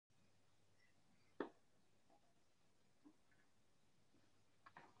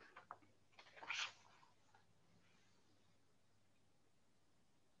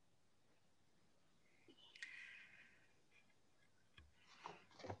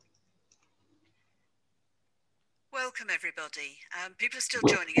welcome everybody. People are still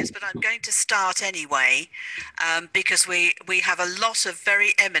joining us, but I'm going to start anyway because we have a lot of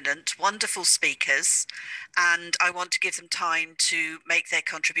very eminent, wonderful speakers, and I want to give them time to make their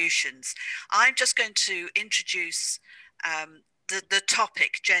contributions. I'm just going to introduce the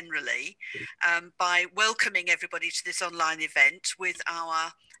topic generally by welcoming everybody to this online event with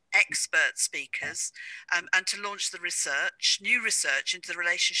our expert speakers and to launch the research, new research into the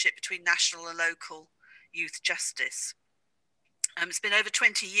relationship between national and local youth justice. It's been over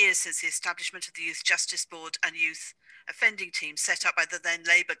 20 years since the establishment of the Youth Justice Board and Youth Offending Team set up by the then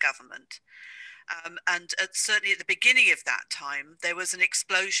Labour government. Certainly at the beginning of that time, there was an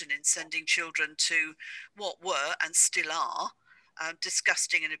explosion in sending children to what were and still are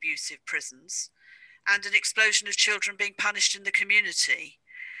disgusting and abusive prisons, and an explosion of children being punished in the community.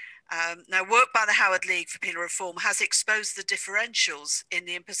 Now, work by the Howard League for Penal Reform has exposed the differentials in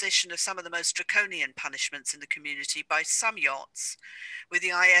the imposition of some of the most draconian punishments in the community by some yachts, with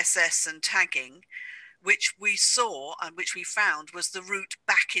the ISS and tagging, which we saw and which we found was the route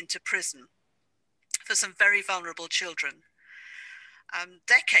back into prison for some very vulnerable children.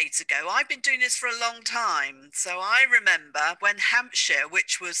 Decades ago, I've been doing this for a long time, so I remember when Hampshire,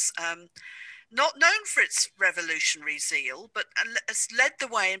 which was not known for its revolutionary zeal, but has led the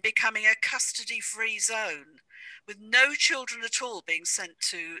way in becoming a custody-free zone, with no children at all being sent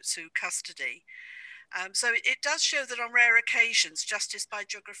to custody. So it does show that on rare occasions, justice by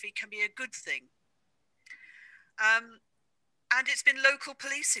geography can be a good thing. And it's been local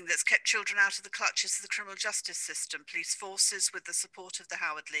policing that's kept children out of the clutches of the criminal justice system. Police forces, with the support of the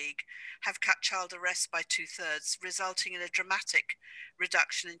Howard League, have cut child arrests by 2/3, resulting in a dramatic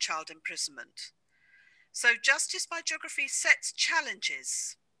reduction in child imprisonment. So justice by geography sets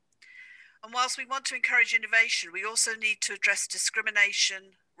challenges. And whilst we want to encourage innovation, we also need to address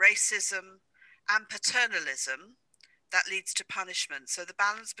discrimination, racism, and paternalism that leads to punishment. So the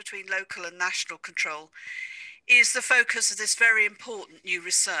balance between local and national control is the focus of this very important new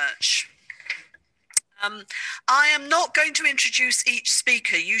research. I am not going to introduce each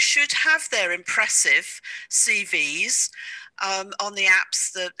speaker. You should have their impressive CVs on the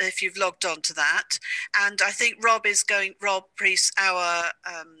apps that if you've logged on to that. And I think Rob Priest, our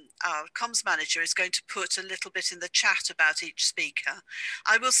comms manager, is going to put a little bit in the chat about each speaker.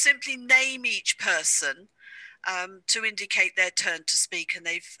 I will simply name each person to indicate their turn to speak, and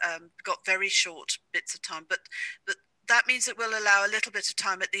they've got very short bits of time, but that means it will allow a little bit of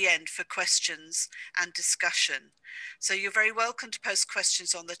time at the end for questions and discussion. So you're very welcome to post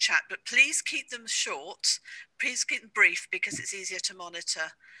questions on the chat, but please keep them short, please keep them brief, because it's easier to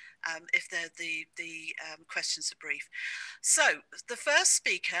monitor if the questions are brief. So the first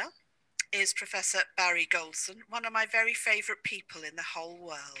speaker is Professor Barry Goldson, one of my very favourite people in the whole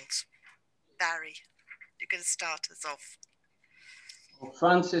world. Barry, you're going to start us off. Well,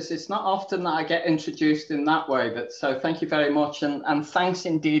 Francis, it's not often that I get introduced in that way, but so thank you very much. And thanks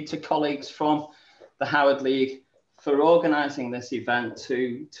indeed to colleagues from the Howard League for organising this event,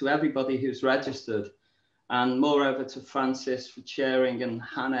 to everybody who's registered, and moreover to Francis for chairing, and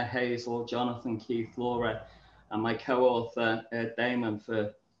Hannah, Hazel, Jonathan, Keith, Laura, and my co-author Damon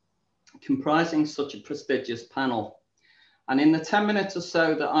for comprising such a prestigious panel. And in the 10 minutes or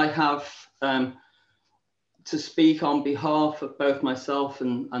so that I have to speak on behalf of both myself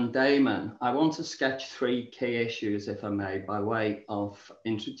and Damon, I want to sketch 3 key issues, if I may, by way of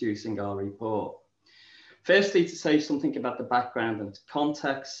introducing our report. Firstly, to say something about the background and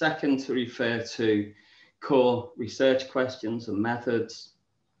context. Second, to refer to core research questions and methods.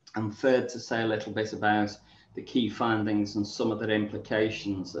 And third, to say a little bit about the key findings and some of their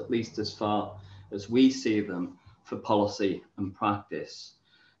implications, at least as far as we see them, for policy and practice.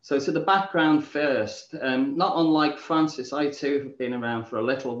 So to the background first, not unlike Francis, I too have been around for a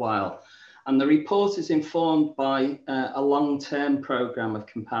little while, and the report is informed by a long-term programme of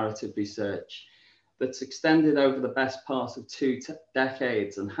comparative research that's extended over the best part of 2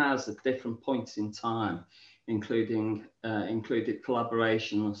 decades and has at different points in time included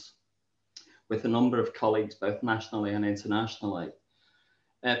collaborations with a number of colleagues, both nationally and internationally.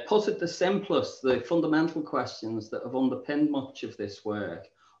 Put at the simplest, the fundamental questions that have underpinned much of this work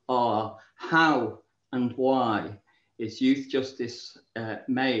are: how and why is youth justice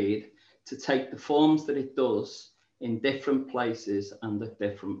made to take the forms that it does in different places and at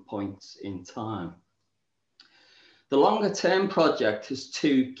different points in time? The longer term project has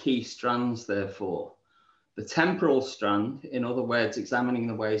 2 key strands, therefore. The temporal strand, in other words, examining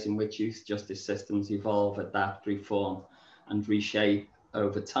the ways in which youth justice systems evolve, adapt, reform, and reshape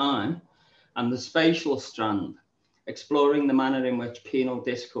over time, and the spatial strand, exploring the manner in which penal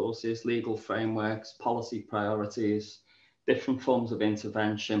discourses, legal frameworks, policy priorities, different forms of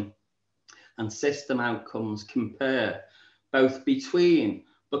intervention and system outcomes compare both between,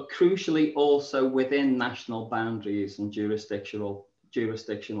 but crucially also within national boundaries and jurisdictional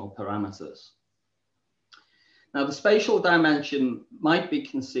parameters. Now, the spatial dimension might be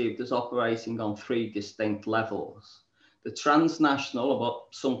conceived as operating on three distinct levels. The transnational, or what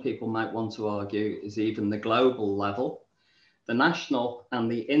some people might want to argue is even the global level, the national and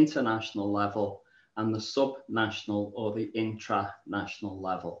the international level, and the subnational or the intranational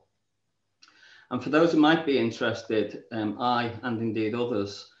level. And for those who might be interested, I and indeed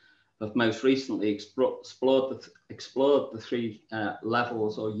others have most recently explored the three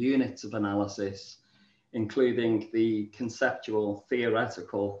levels or units of analysis, including the conceptual,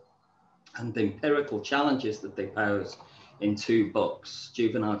 theoretical, and empirical challenges that they pose in two books,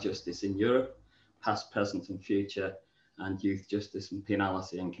 Juvenile Justice in Europe, Past, Present and Future, and Youth Justice and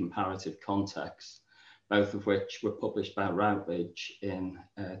Penality in Comparative Context, both of which were published by Routledge in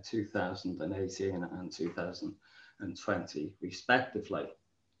 2018 and 2020, respectively.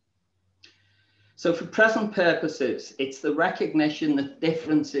 So for present purposes, it's the recognition that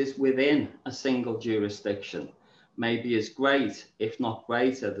differences within a single jurisdiction may be as great, if not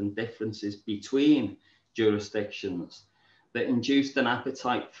greater, than differences between jurisdictions that induced an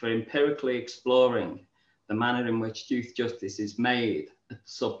appetite for empirically exploring the manner in which youth justice is made at the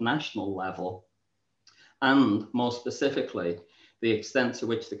subnational level, and more specifically, the extent to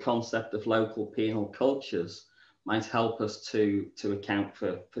which the concept of local penal cultures might help us to account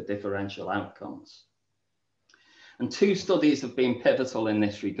for differential outcomes. And two studies have been pivotal in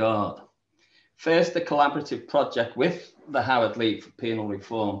this regard. First, a collaborative project with the Howard League for Penal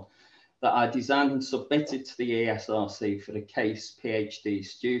Reform that I designed and submitted to the ESRC for a case PhD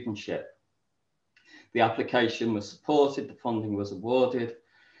studentship. The application was supported, the funding was awarded,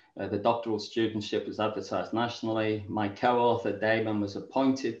 the doctoral studentship was advertised nationally. My co-author Damon was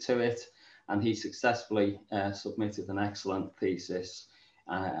appointed to it, and he successfully submitted an excellent thesis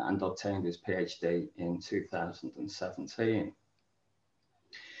and obtained his PhD in 2017.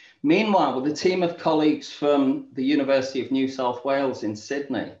 Meanwhile, with a team of colleagues from the University of New South Wales in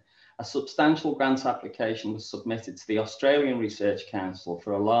Sydney, a substantial grant application was submitted to the Australian Research Council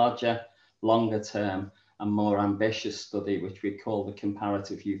for a larger, longer term and more ambitious study, which we call the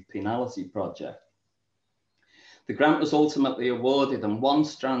Comparative Youth Penality Project. The grant was ultimately awarded, and one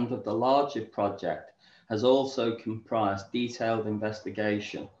strand of the larger project has also comprised detailed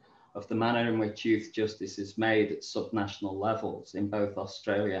investigation of the manner in which youth justice is made at subnational levels in both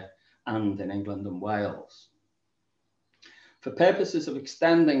Australia and in England and Wales. For purposes of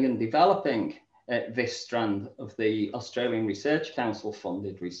extending and developing this strand of the Australian Research Council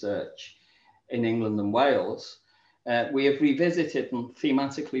funded research in England and Wales, we have revisited and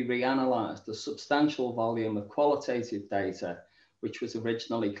thematically reanalyzed a substantial volume of qualitative data which was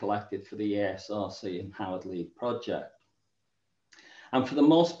originally collected for the ESRC and Howard League project. And for the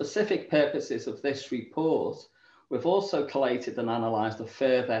more specific purposes of this report, we've also collated and analysed a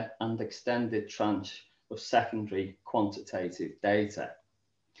further and extended tranche of secondary quantitative data.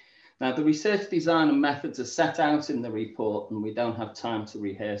 Now, the research design and methods are set out in the report, and we don't have time to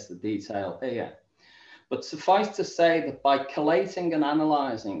rehearse the detail here. But suffice to say that by collating and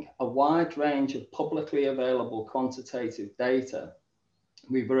analysing a wide range of publicly available quantitative data,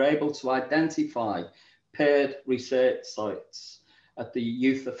 we were able to identify paired research sites at the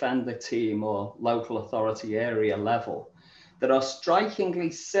youth offender team or local authority area level that are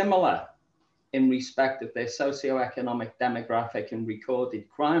strikingly similar in respect of their socioeconomic, demographic and recorded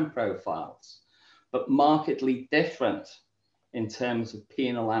crime profiles, but markedly different in terms of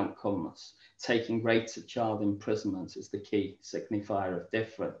penal outcomes, taking rates of child imprisonment as the key signifier of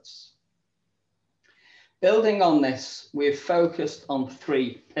difference. Building on this, we've focused on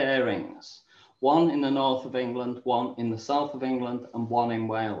three pairings, one in the north of England, one in the south of England, and one in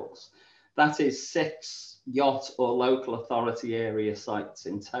Wales. That is 6 yacht or local authority area sites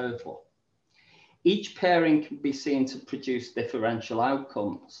in total. Each pairing can be seen to produce differential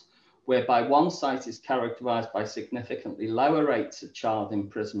outcomes, whereby one site is characterized by significantly lower rates of child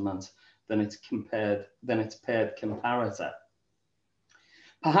imprisonment than its paired comparator.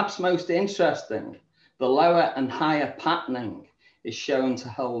 Perhaps most interesting, the lower and higher patterning is shown to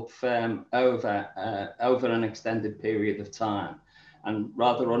hold firm over an extended period of time. And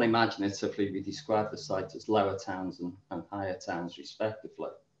rather unimaginatively, we describe the site as lower towns and higher towns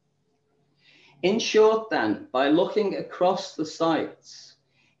respectively. In short then, by looking across the sites,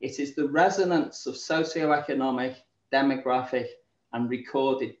 it is the resonance of socioeconomic, demographic and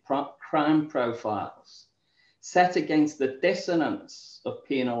recorded crime profiles set against the dissonance of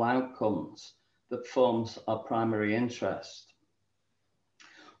penal outcomes that forms our primary interest.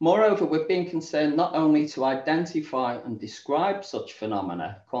 Moreover, we've been concerned not only to identify and describe such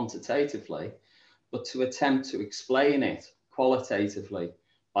phenomena quantitatively, but to attempt to explain it qualitatively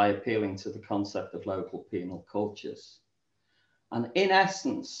by appealing to the concept of local penal cultures. And in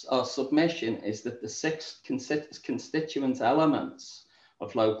essence, our submission is that the 6 constituent elements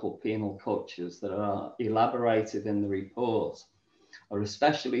of local penal cultures that are elaborated in the report are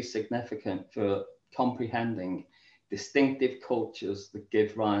especially significant for comprehending distinctive cultures that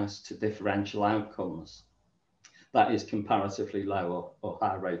give rise to differential outcomes, that is, comparatively low or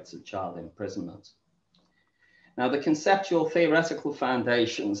high rates of child imprisonment. Now, the conceptual theoretical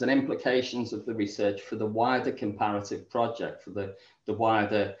foundations and implications of the research for the wider comparative project, for the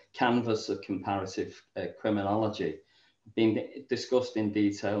wider canvas of comparative criminology, have been discussed in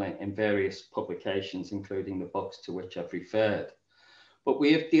detail in various publications, including the books to which I've referred. But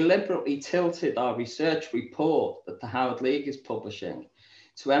we have deliberately tilted our research report that the Howard League is publishing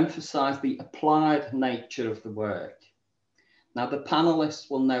to emphasize the applied nature of the work. Now, the panelists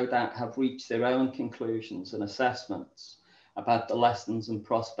will no doubt have reached their own conclusions and assessments about the lessons and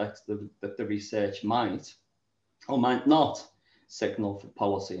prospects that the research might or might not signal for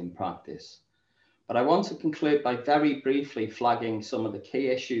policy and practice. But I want to conclude by very briefly flagging some of the key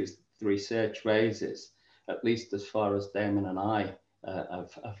issues the research raises, at least as far as Damon and I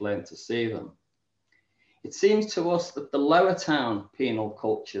have learned to see them. It seems to us that the lower town penal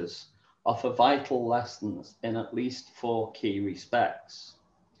cultures offer vital lessons in at least 4 key respects.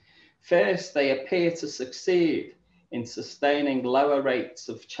 First, they appear to succeed in sustaining lower rates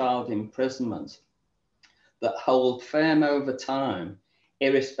of child imprisonment that hold firm over time,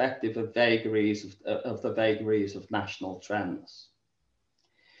 irrespective of the vagaries of national trends.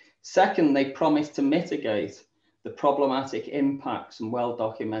 Second, they promise to mitigate the problematic impacts and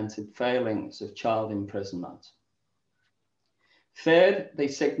well-documented failings of child imprisonment. Third, they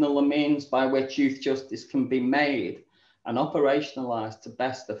signal the means by which youth justice can be made and operationalized to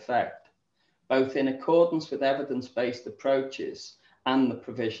best effect, both in accordance with evidence-based approaches and the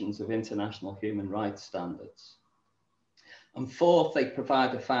provisions of international human rights standards. And fourth, they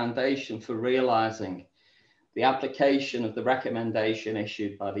provide a foundation for realizing the application of the recommendation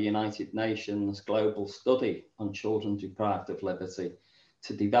issued by the United Nations Global Study on Children Deprived of Liberty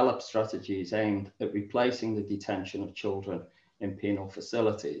to develop strategies aimed at replacing the detention of children in penal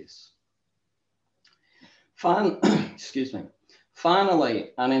facilities. Excuse me.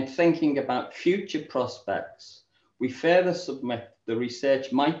 Finally, and in thinking about future prospects, we further submit the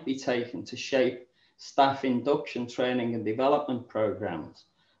research might be taken to shape staff induction, training and development programs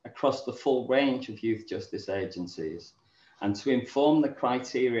across the full range of youth justice agencies and to inform the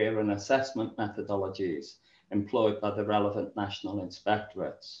criteria and assessment methodologies employed by the relevant national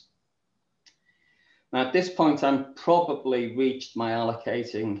inspectorates. Now, at this point, I'm probably reached my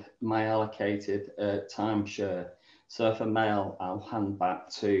allocated timeshare. So if I may, I'll hand back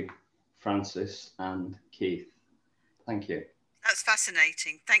to Francis and Keith. Thank you. That's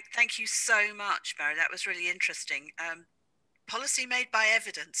fascinating. Thank you so much, Barry. That was really interesting. Policy made by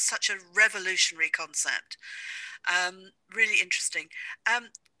evidence, such a revolutionary concept. Really interesting.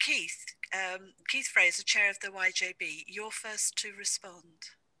 Keith Fraser, chair of the YJB, you're first to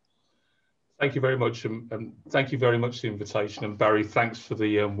respond. Thank you very much, and thank you very much for the invitation. And Barry, thanks for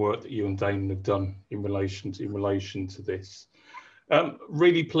the work that you and Damon have done in relation to this.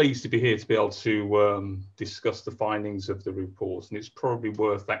 Really pleased to be here to be able to discuss the findings of the report. And it's probably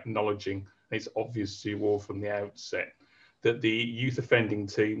worth acknowledging, and it's obvious to you all from the outset, that the youth offending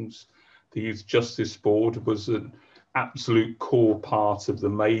teams, the Youth Justice Board, was an absolute core part of the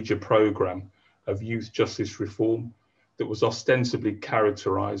major programme of youth justice reform that was ostensibly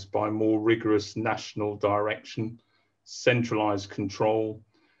characterised by more rigorous national direction, centralised control,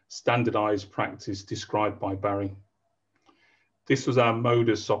 standardised practice described by Barry. This was our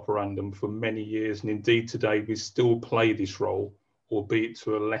modus operandum for many years, and indeed today we still play this role, albeit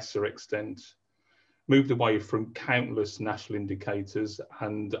to a lesser extent. Moved away from countless national indicators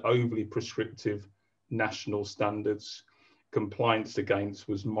and overly prescriptive national standards, compliance against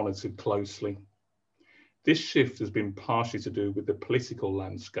was monitored closely. This shift has been partially to do with the political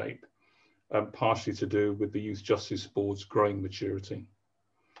landscape and partially to do with the Youth Justice Board's growing maturity.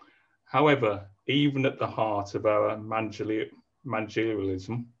 However, even at the heart of our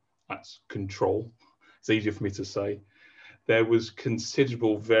managerialism, that's control, it's easier for me to say, there was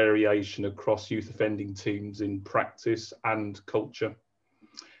considerable variation across youth offending teams in practice and culture.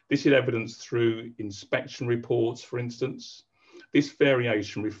 This is evidenced through inspection reports, for instance, This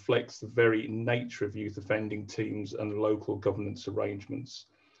variation reflects the very nature of youth offending teams and local governance arrangements.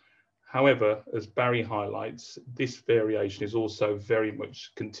 However, as Barry highlights, this variation is also very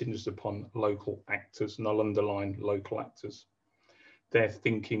much contingent upon local actors, and I'll underline local actors, their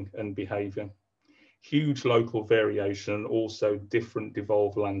thinking and behaviour. Huge local variation and also different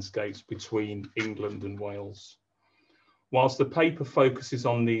devolved landscapes between England and Wales. Whilst the paper focuses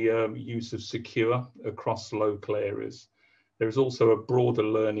on the use of secure across local areas, there is also a broader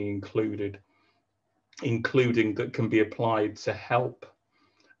learning including that can be applied to help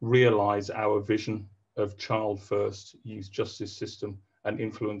realise our vision of child first youth justice system and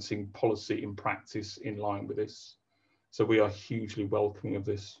influencing policy in practice in line with this. So we are hugely welcoming of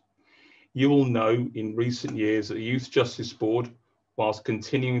this. You will know in recent years that the Youth Justice Board, whilst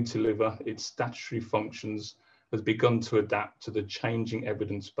continuing to deliver its statutory functions, has begun to adapt to the changing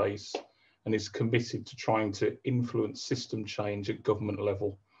evidence base and is committed to trying to influence system change at government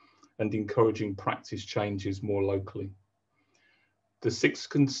level and encouraging practice changes more locally. The 6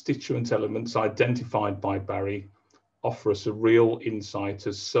 constituent elements identified by Barry offer us a real insight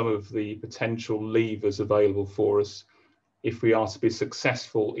as some of the potential levers available for us if we are to be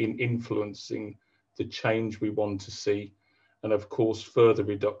successful in influencing the change we want to see. And of course, further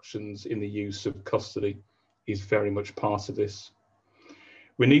reductions in the use of custody is very much part of this.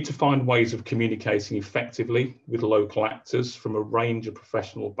 We need to find ways of communicating effectively with local actors from a range of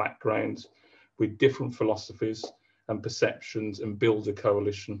professional backgrounds with different philosophies and perceptions and build a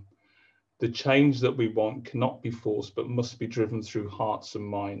coalition. The change that we want cannot be forced but must be driven through hearts and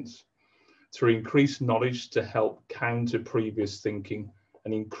minds, through increased knowledge to help counter previous thinking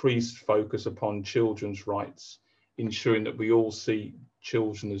and increased focus upon children's rights, ensuring that we all see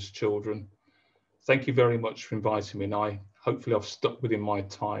children as children. Thank you very much for inviting me, and hopefully I've stuck within my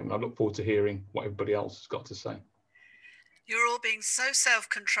time. I look forward to hearing what everybody else has got to say. You're all being so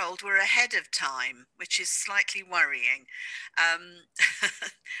self-controlled. We're ahead of time, which is slightly worrying.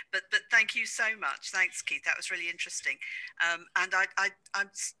 But thank you so much. Thanks, Keith. That was really interesting. And I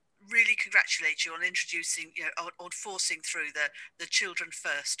really congratulate you on introducing, on forcing through the children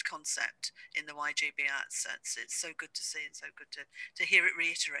first concept in the YGBR. It's so good to see and so good to hear it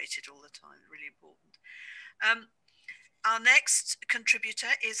reiterated all the time. Really important. Our next contributor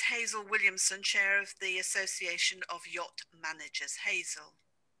is Hazel Williamson, Chair of the Association of Yacht Managers. Hazel.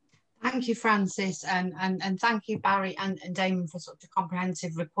 Thank you, Francis, and thank you, Barry and Damon, for such a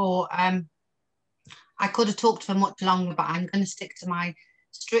comprehensive report. I could have talked for much longer, but I'm going to stick to my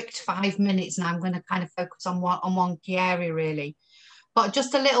strict 5 minutes, and I'm going to kind of focus on one key area, really. But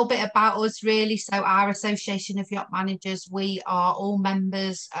just a little bit about us, really. So our Association of Yacht Managers, we are all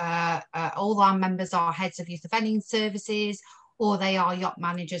members, all our members are heads of youth offending services, or they are yacht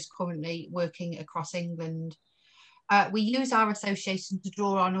managers currently working across England. We use our association to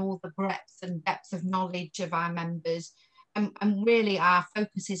draw on all the breadth and depth of knowledge of our members. And really our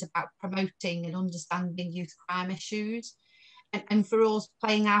focus is about promoting and understanding youth crime issues, and for us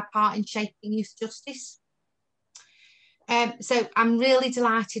playing our part in shaping youth justice. So I'm really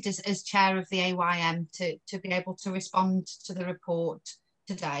delighted as chair of the AYM to be able to respond to the report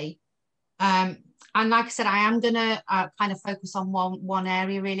today. And like I said, I am going to kind of focus on one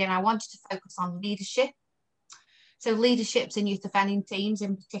area, really, and I wanted to focus on leadership. So leaderships in youth offending teams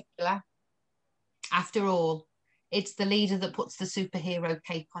in particular. After all, it's the leader that puts the superhero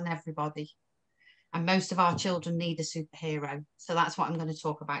cape on everybody. And most of our children need a superhero. So that's what I'm going to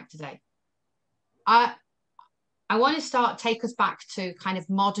talk about today. I want to take us back to kind of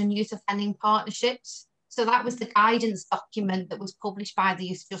modern youth offending partnerships. So that was the guidance document that was published by the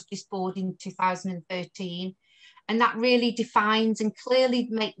Youth Justice Board in 2013. And that really defines and clearly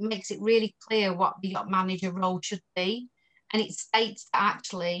makes it really clear what the yacht manager role should be. And it states that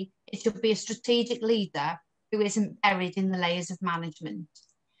actually it should be a strategic leader who isn't buried in the layers of management.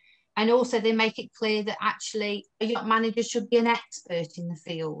 And also they make it clear that actually a yacht manager should be an expert in the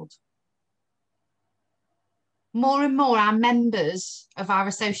field. More and more, our members of our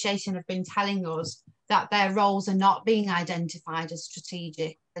association have been telling us that their roles are not being identified as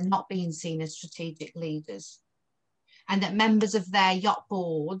strategic and not being seen as strategic leaders. And that members of their yacht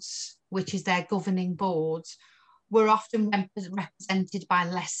boards, which is their governing boards, were often represented by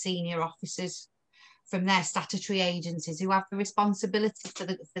less senior officers from their statutory agencies who have the responsibility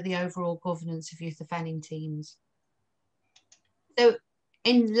for the overall governance of youth offending teams. So,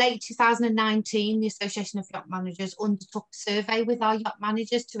 in late 2019, the Association of Yacht Managers undertook a survey with our yacht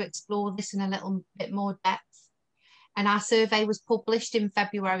managers to explore this in a little bit more depth. And our survey was published in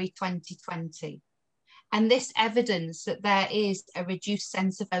February 2020. And this evidence that there is a reduced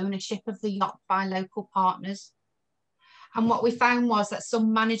sense of ownership of the yacht by local partners. And what we found was that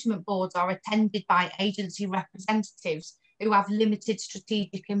some management boards are attended by agency representatives who have limited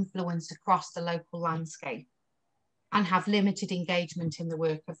strategic influence across the local landscape and have limited engagement in the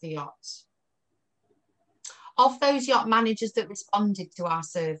work of the yachts. Of those yacht managers that responded to our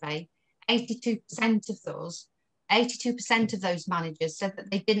survey, 82% of those managers said that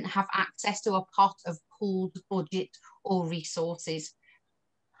they didn't have access to a pot of pooled budget or resources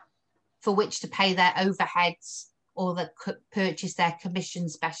for which to pay their overheads or that could purchase their commission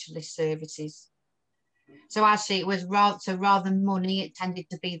specialist services. So actually it was rather than money, it tended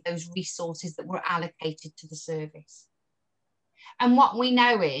to be those resources that were allocated to the service. And what we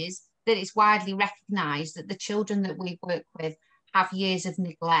know is that it's widely recognised that the children that we work with have years of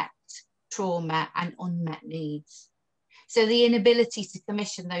neglect, trauma and unmet needs. So the inability to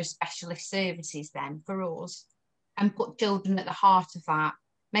commission those specialist services then for us and put children at the heart of that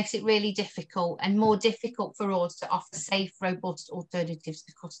makes it really difficult and more difficult for us to offer safe, robust alternatives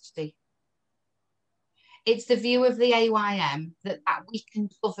to custody. It's the view of the AYM that that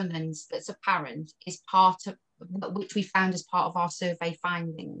weakened governance that's apparent is part of, which we found as part of our survey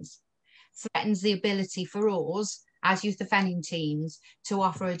findings, threatens the ability for us as youth offending teams to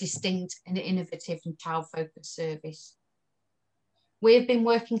offer a distinct and innovative and child-focused service. We have been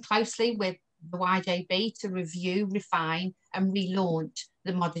working closely with the YJB to review, refine and relaunch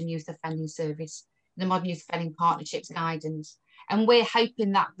the Modern Youth Offending Service, the Modern Youth Offending Partnerships guidance. And we're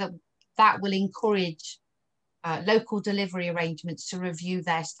hoping that that will encourage local delivery arrangements to review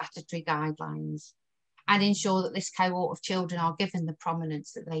their statutory guidelines and ensure that this cohort of children are given the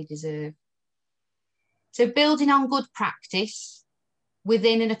prominence that they deserve. So building on good practice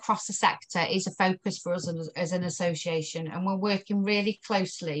within and across the sector is a focus for us as an association, and we're working really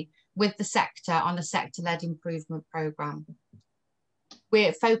closely with the sector on a sector-led improvement programme.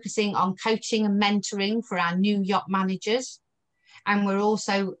 We're focusing on coaching and mentoring for our new yacht managers, and we're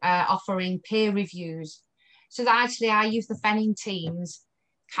also offering peer reviews so that actually our youth offending teams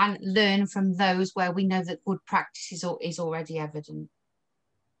can learn from those where we know that good practice is already evident.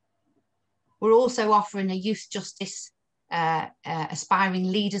 We're also offering a youth justice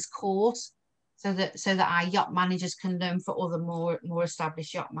aspiring leaders course so that our yacht managers can learn for other more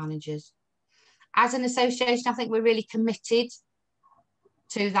established yacht managers. As an association, I think we're really committed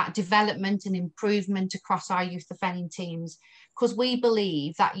to that development and improvement across our youth offending teams, because we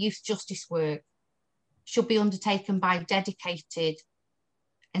believe that youth justice work should be undertaken by dedicated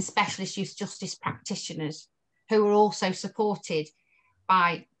and specialist youth justice practitioners who are also supported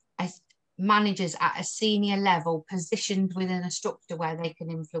by managers at a senior level positioned within a structure where they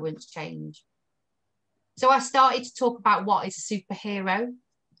can influence change. So I started to talk about what is a superhero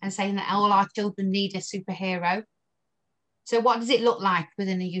and saying that all our children need a superhero. So what does it look like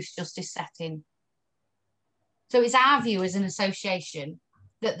within a youth justice setting? So it's our view as an association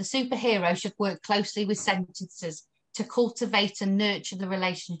that the superhero should work closely with sentencers to cultivate and nurture the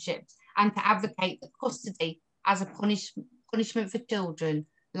relationships and to advocate that custody as a punishment for children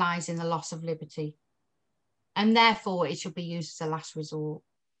lies in the loss of liberty. And therefore it should be used as a last resort.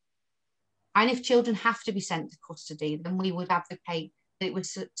 And if children have to be sent to custody, then we would advocate that it would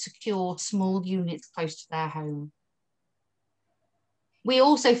secure small units close to their home. We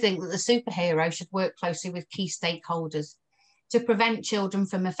also think that the superhero should work closely with key stakeholders to prevent children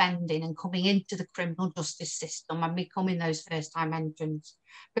from offending and coming into the criminal justice system and becoming those first-time entrants,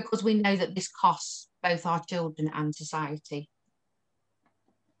 because we know that this costs both our children and society.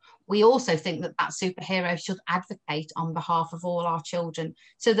 We also think that that superhero should advocate on behalf of all our children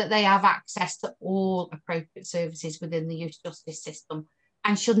so that they have access to all appropriate services within the youth justice system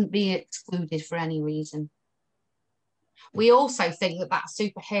and shouldn't be excluded for any reason. We also think that that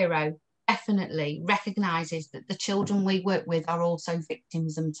superhero definitely recognises that the children we work with are also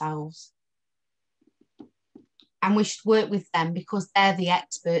victims themselves. And we should work with them because they're the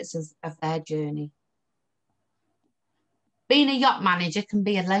experts of their journey. Being a yacht manager can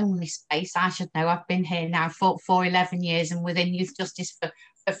be a lonely space. I should know, I've been here now for 11 years and within youth justice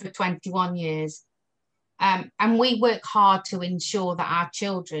for 21 years. And we work hard to ensure that our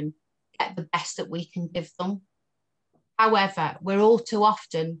children get the best that we can give them. However, we're all too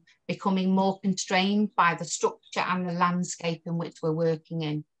often becoming more constrained by the structure and the landscape in which we're working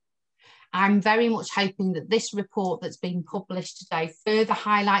in. I'm very much hoping that this report that's been published today further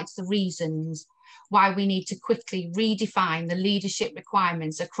highlights the reasons why we need to quickly redefine the leadership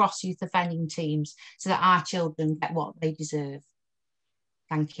requirements across youth offending teams so that our children get what they deserve.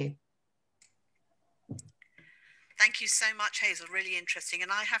 Thank you. Thank you so much, Hazel. Really interesting.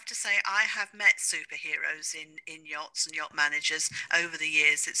 And I have to say, I have met superheroes in yachts and yacht managers over the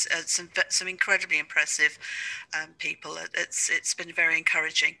years. It's some incredibly impressive people. It's been very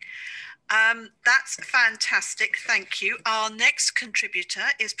encouraging. That's fantastic. Thank you. Our next contributor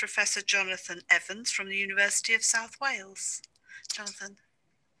is Professor Jonathan Evans from the University of South Wales. Jonathan.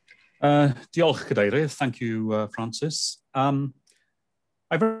 Diolch, Cadeirydd. Thank you, Francis.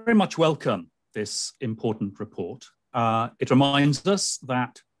 I very much welcome this important report. It reminds us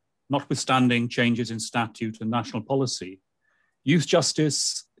that, notwithstanding changes in statute and national policy, youth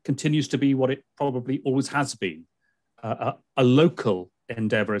justice continues to be what it probably always has been, a local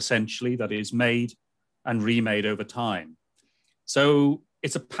endeavour, essentially, that is made and remade over time. So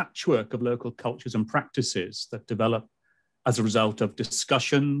it's a patchwork of local cultures and practices that develop as a result of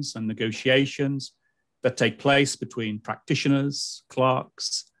discussions and negotiations that take place between practitioners,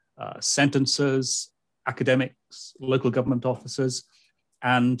 clerks, sentencers, academics, local government officers,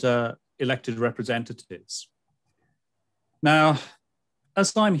 and elected representatives. Now,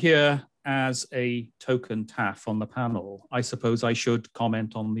 as I'm here as a token TAF on the panel, I suppose I should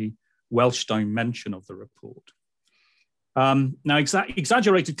comment on the Welsh dimension of the report. Now,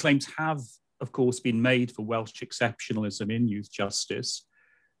 exaggerated claims have, of course, been made for Welsh exceptionalism in youth justice,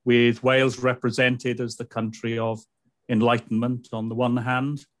 with Wales represented as the country of enlightenment on the one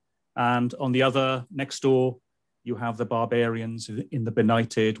hand, and on the other, next door, you have the barbarians in the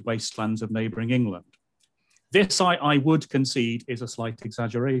benighted wastelands of neighbouring England. This, I would concede, is a slight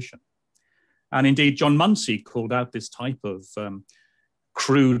exaggeration. And indeed, John Munsey called out this type of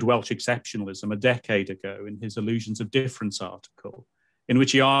crude Welsh exceptionalism a decade ago in his Illusions of Difference article, in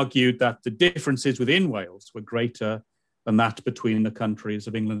which he argued that the differences within Wales were greater than that between the countries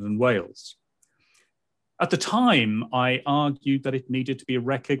of England and Wales. At the time, I argued that it needed to be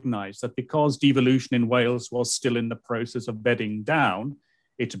recognised that because devolution in Wales was still in the process of bedding down,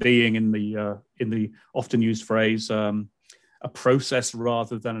 it being in the often used phrase, a process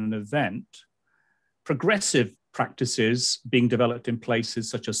rather than an event, progressive practices being developed in places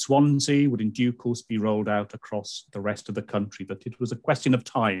such as Swansea would in due course be rolled out across the rest of the country, that it was a question of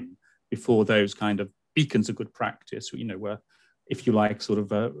time before those kind of beacons of good practice, were, if you like, sort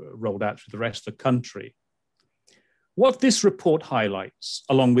of rolled out through the rest of the country. What this report highlights,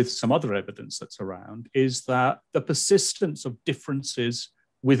 along with some other evidence that's around, is that the persistence of differences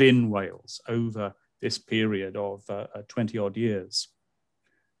within Wales over this period of 20 odd years.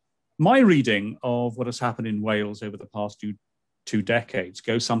 My reading of what has happened in Wales over the past two decades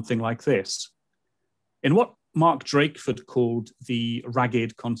goes something like this. In what Mark Drakeford called the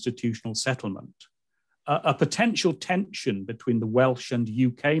ragged constitutional settlement, a potential tension between the Welsh and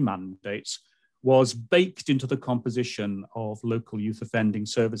UK mandates was baked into the composition of local youth offending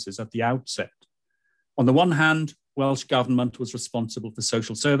services at the outset. On the one hand, Welsh government was responsible for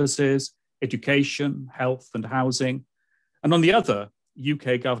social services, education, health and housing. And on the other,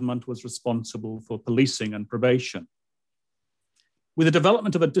 UK government was responsible for policing and probation. With the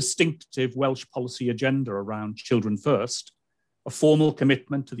development of a distinctive Welsh policy agenda around children first, a formal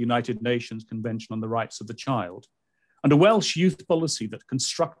commitment to the United Nations Convention on the Rights of the Child, and a Welsh youth policy that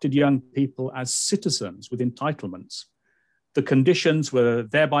constructed young people as citizens with entitlements, the conditions were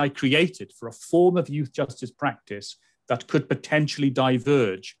thereby created for a form of youth justice practice that could potentially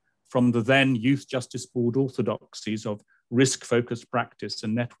diverge from the then Youth Justice Board orthodoxies of risk-focused practice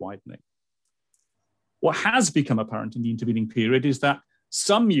and net widening. What has become apparent in the intervening period is that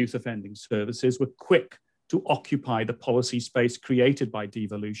some youth offending services were quick to occupy the policy space created by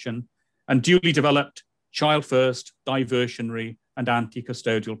devolution and duly developed child-first, diversionary, and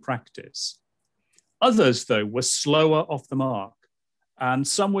anti-custodial practice. Others, though, were slower off the mark, and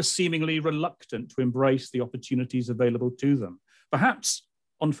some were seemingly reluctant to embrace the opportunities available to them, perhaps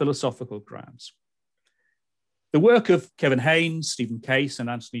on philosophical grounds. The work of Kevin Haynes, Stephen Case, and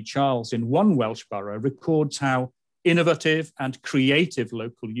Anthony Charles in one Welsh borough records how innovative and creative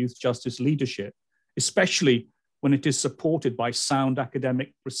local youth justice leadership, especially when it is supported by sound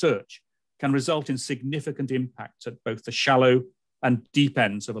academic research, can result in significant impacts at both the shallow and deep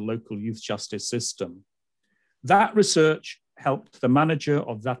ends of a local youth justice system. That research helped the manager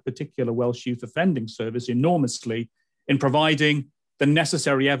of that particular Welsh youth offending service enormously in providing the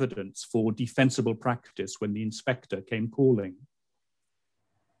necessary evidence for defensible practice when the inspector came calling.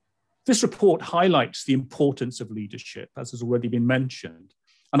 This report highlights the importance of leadership, as has already been mentioned,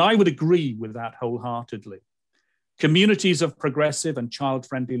 and I would agree with that wholeheartedly. Communities of progressive and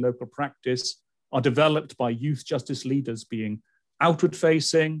child-friendly local practice are developed by youth justice leaders being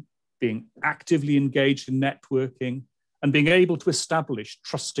outward-facing, being actively engaged in networking, and being able to establish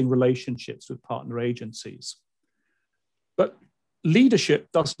trusting relationships with partner agencies. But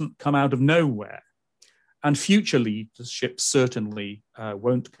leadership doesn't come out of nowhere, and future leadership certainly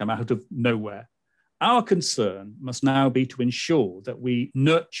won't come out of nowhere. Our concern must now be to ensure that we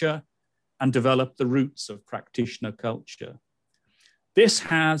nurture and develop the roots of practitioner culture. This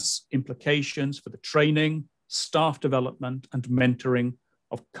has implications for the training, staff development, and mentoring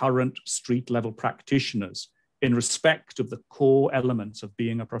of current street-level practitioners in respect of the core elements of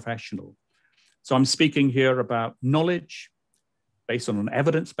being a professional. So I'm speaking here about knowledge based on an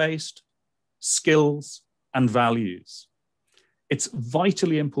evidence-based, skills, and values. It's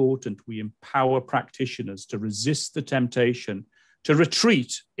vitally important we empower practitioners to resist the temptation to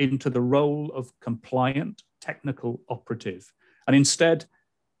retreat into the role of compliant technical operative, and instead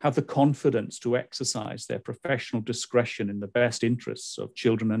have the confidence to exercise their professional discretion in the best interests of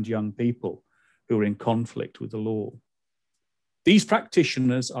children and young people who are in conflict with the law. These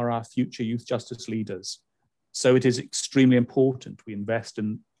practitioners are our future youth justice leaders, so it is extremely important we invest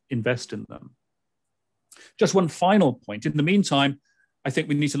in them. Just one final point. In the meantime, I think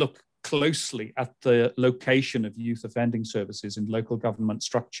we need to look closely at the location of youth offending services in local government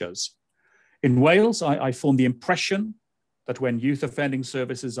structures. In Wales, I form the impression that when youth offending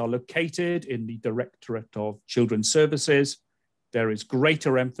services are located in the Directorate of Children's Services, there is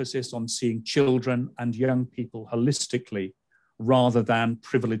greater emphasis on seeing children and young people holistically rather than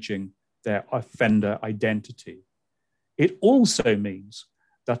privileging their offender identity. It also means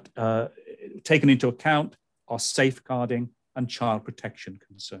that taken into account are safeguarding and child protection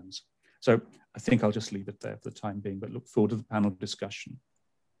concerns. So I think I'll just leave it there for the time being, but look forward to the panel discussion.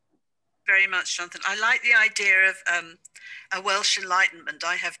 Very much, Jonathan. I like the idea of a Welsh enlightenment.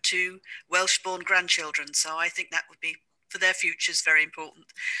 I have 2 Welsh-born grandchildren, so I think that would be, for their futures, very important.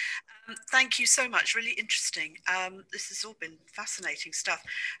 Thank you so much, really interesting. This has all been fascinating stuff.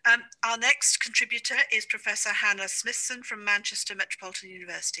 Our next contributor is Professor Hannah Smithson from Manchester Metropolitan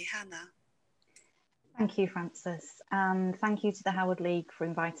University. Hannah. Thank you, Frances, and thank you to the Howard League for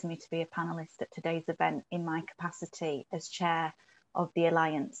inviting me to be a panellist at today's event in my capacity as Chair of the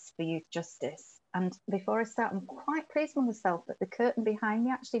Alliance for Youth Justice. And before I start, I'm quite pleased with myself that the curtain behind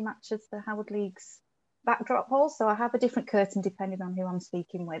me actually matches the Howard League's backdrop also. I have a different curtain depending on who I'm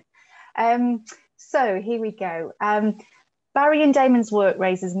speaking with. So here we go. Barry and Damon's work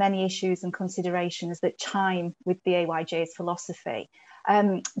raises many issues and considerations that chime with the AYJ's philosophy.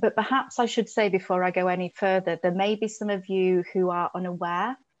 But perhaps I should say before I go any further, there may be some of you who are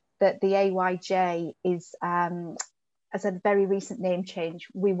unaware that the AYJ is, as a very recent name change.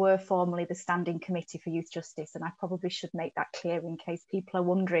 We were formerly the Standing Committee for Youth Justice, and I probably should make that clear in case people are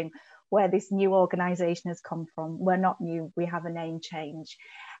wondering where this new organisation has come from. We're not new, we have a name change.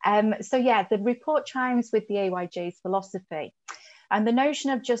 So yeah, the report chimes with the AYJ's philosophy. And the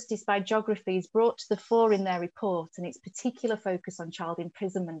notion of justice by geography is brought to the fore in their report, and its particular focus on child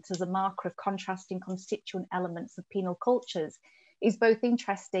imprisonment as a marker of contrasting constituent elements of penal cultures is both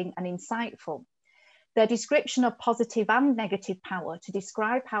interesting and insightful. Their description of positive and negative power to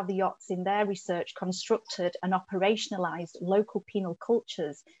describe how the yachts in their research constructed and operationalised local penal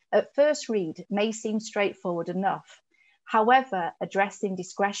cultures at first read may seem straightforward enough. However, addressing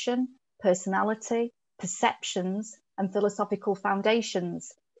discretion, personality, perceptions, and philosophical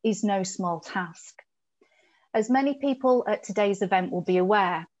foundations is no small task. As many people at today's event will be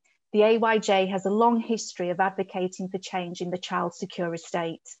aware, the AYJ has a long history of advocating for change in the child secure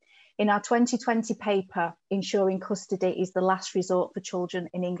estate. In our 2020 paper, Ensuring Custody is the Last Resort for Children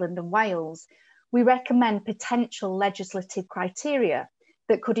in England and Wales, we recommend potential legislative criteria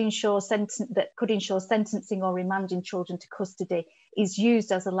that could ensure sentencing or remanding children to custody is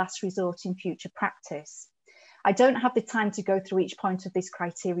used as a last resort in future practice. I don't have the time to go through each point of this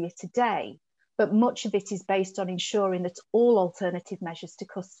criteria today, but much of it is based on ensuring that all alternative measures to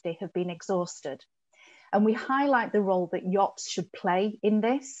custody have been exhausted. And we highlight the role that yachts should play in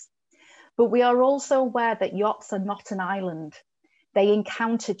this, but we are also aware that yachts are not an island. They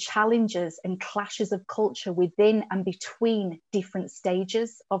encounter challenges and clashes of culture within and between different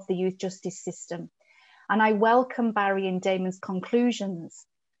stages of the youth justice system. And I welcome Barry and Damon's conclusions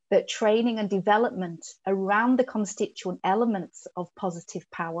that training and development around the constituent elements of positive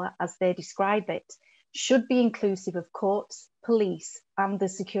power, as they describe it, should be inclusive of courts, police, and the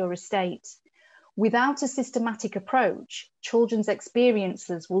secure estate. Without a systematic approach, children's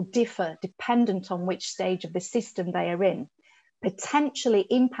experiences will differ dependent on which stage of the system they are in, potentially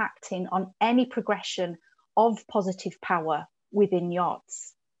impacting on any progression of positive power within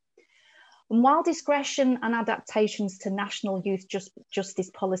yachts. And while discretion and adaptations to national youth justice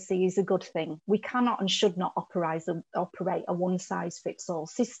policy is a good thing, we cannot and should not operate a one-size-fits-all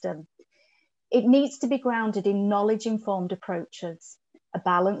system. It needs to be grounded in knowledge-informed approaches, a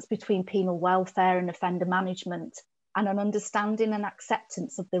balance between penal welfare and offender management, and an understanding and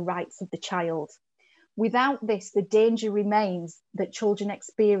acceptance of the rights of the child. Without this, the danger remains that children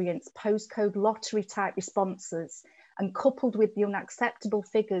experience postcode lottery type responses, and coupled with the unacceptable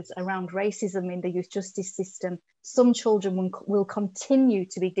figures around racism in the youth justice system, some children will continue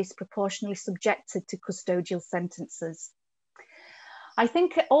to be disproportionately subjected to custodial sentences. I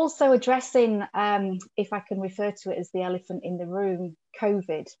think also addressing, if I can refer to it as the elephant in the room,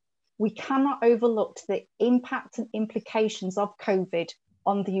 COVID, we cannot overlook the impact and implications of COVID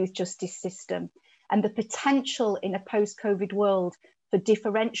on the youth justice system, and the potential in a post-COVID world for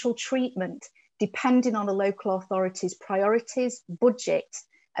differential treatment depending on a local authority's priorities, budget,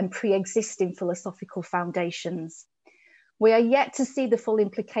 and pre-existing philosophical foundations. We are yet to see the full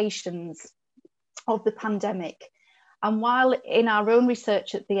implications of the pandemic. And while in our own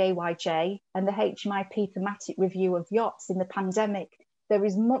research at the AYJ and the HMIP thematic review of yachts in the pandemic, there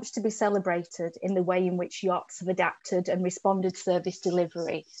is much to be celebrated in the way in which yachts have adapted and responded to service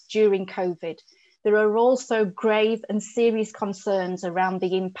delivery during COVID. There are also grave and serious concerns around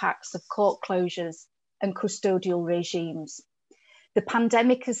the impacts of court closures and custodial regimes. The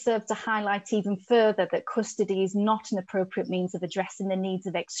pandemic has served to highlight even further that custody is not an appropriate means of addressing the needs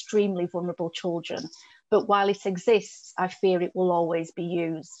of extremely vulnerable children, but while it exists, I fear it will always be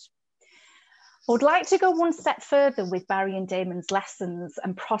used. I would like to go one step further with Barry and Damon's lessons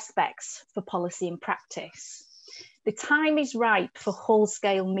and prospects for policy and practice. The time is ripe for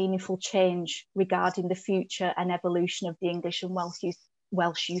whole-scale meaningful change regarding the future and evolution of the English and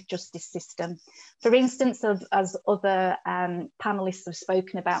Welsh youth justice system. For instance, as other panellists have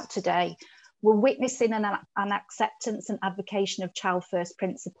spoken about today, we're witnessing an acceptance and advocacy of child-first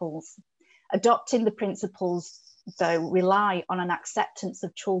principles. Adopting the principles, though, rely on an acceptance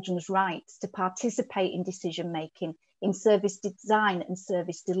of children's rights to participate in decision-making, in service design and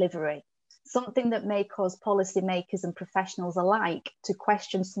service delivery, something that may cause policymakers and professionals alike to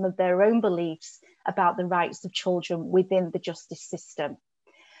question some of their own beliefs about the rights of children within the justice system.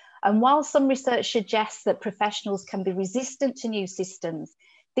 And while some research suggests that professionals can be resistant to new systems,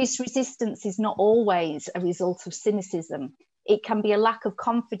 this resistance is not always a result of cynicism. It can be a lack of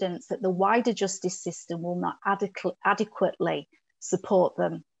confidence that the wider justice system will not adequately support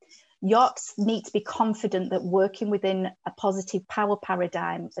them. Yachts need to be confident that working within a positive power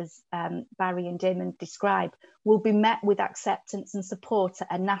paradigm, as Barry and Damon describe, will be met with acceptance and support at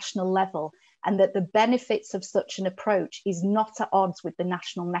a national level, and that the benefits of such an approach is not at odds with the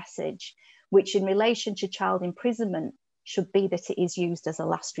national message, which in relation to child imprisonment should be that it is used as a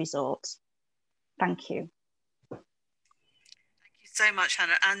last resort. Thank you. So much,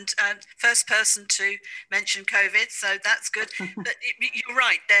 Hannah, and first person to mention COVID, so that's good. But you're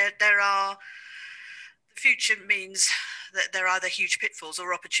right, there are, the future means that there are either huge pitfalls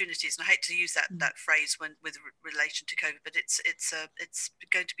or opportunities, and I hate to use that phrase with relation to COVID, but it's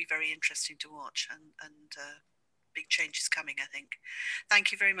going to be very interesting to watch, and big changes coming, I think.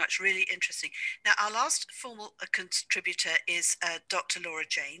 Thank you very much, really interesting. Now, our last formal contributor is Dr. Laura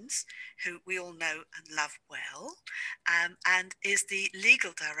James, who we all know and love well, and is the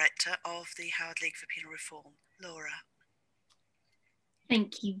legal director of the Howard League for Penal Reform. Laura.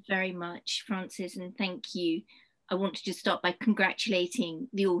 Thank you very much, Frances, and thank you. I want to just start by congratulating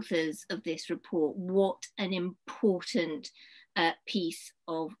the authors of this report. What an important piece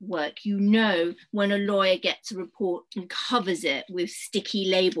of work. You know, when a lawyer gets a report and covers it with sticky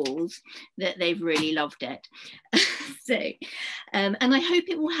labels, that they've really loved it. So, and I hope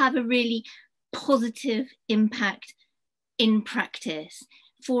it will have a really positive impact in practice.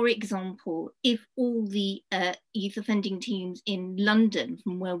 For example, if all the youth offending teams in London,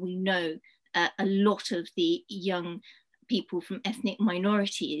 from where we know a lot of the young people from ethnic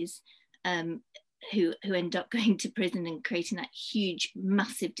minorities who end up going to prison and creating that huge,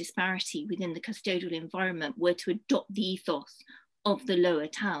 massive disparity within the custodial environment, were to adopt the ethos of the lower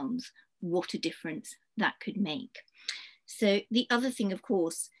towns, what a difference that could make. So the other thing, of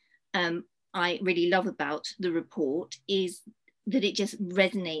course, I really love about the report is that it just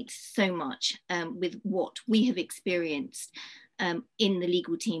resonates so much with what we have experienced in the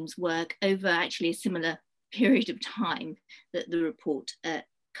legal team's work over actually a similar period of time that the report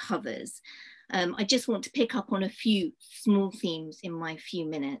covers. I just want to pick up on a few small themes in my few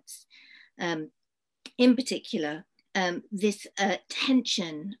minutes. In particular, this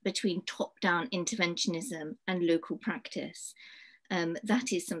tension between top-down interventionism and local practice.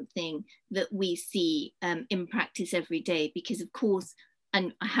 That is something that we see in practice every day, because of course,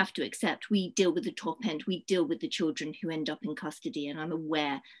 and I have to accept, we deal with the top end, we deal with the children who end up in custody, and I'm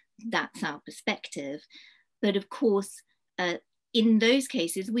aware That's our perspective. But of course, in those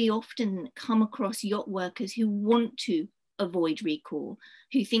cases, we often come across yacht workers who want to avoid recall,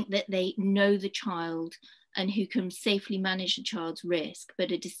 who think that they know the child and who can safely manage the child's risk,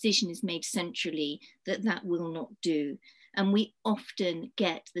 but a decision is made centrally that that will not do. And we often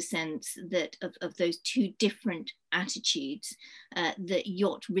get the sense that of those two different attitudes, that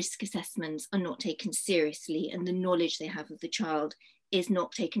yacht risk assessments are not taken seriously, and the knowledge they have of the child is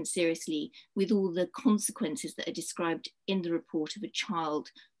not taken seriously, with all the consequences that are described in the report of a child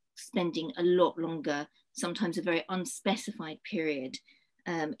spending a lot longer, sometimes a very unspecified period,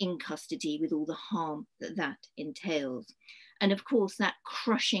 in custody, with all the harm that that entails. And of course, that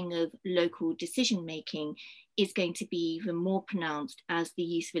crushing of local decision-making is going to be even more pronounced as the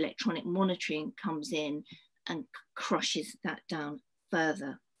use of electronic monitoring comes in and crushes that down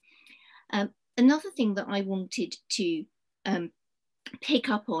further. Another thing that I wanted to pick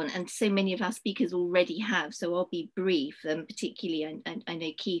up on, and so many of our speakers already have, so I'll be brief, particularly I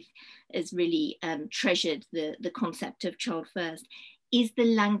know Keith has really treasured the concept of child first, is the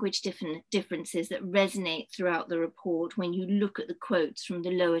language differences that resonate throughout the report when you look at the quotes from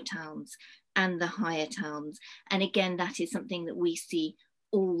the lower towns and the higher towns. And again, that is something that we see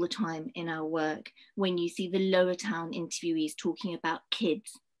all the time in our work, when you see the lower town interviewees talking about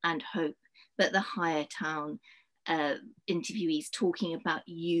kids and hope, but the higher town interviewees talking about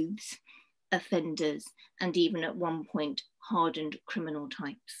youths, offenders, and even at one point hardened criminal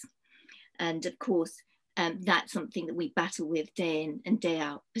types. And of course, that's something that we battle with day in and day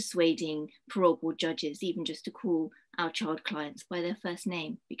out, persuading parole board judges even just to call our child clients by their first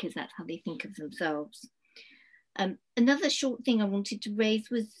name, because that's how they think of themselves. Another short thing I wanted to raise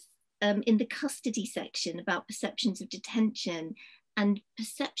was in the custody section about perceptions of detention and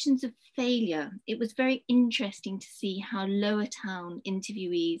perceptions of failure. It was very interesting to see how lower town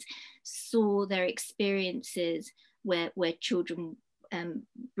interviewees saw their experiences where children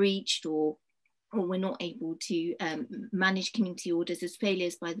breached or were not able to manage community orders as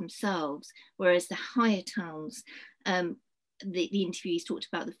failures by themselves, whereas the higher towns, the interviewees talked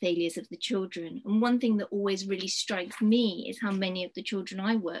about the failures of the children. And one thing that always really strikes me is how many of the children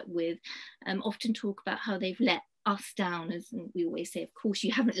I work with often talk about how they've let us down, as we always say, of course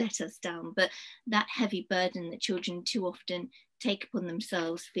you haven't let us down, but that heavy burden that children too often take upon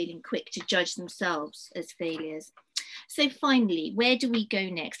themselves, feeling quick to judge themselves as failures. So finally, where do we go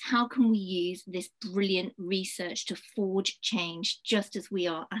next? How can we use this brilliant research to forge change, just as we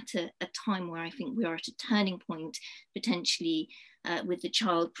are at a time where I think we are at a turning point, potentially with the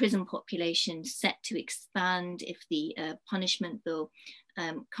child prison population set to expand if the punishment bill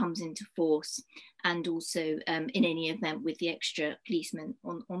comes into force, and also in any event with the extra policemen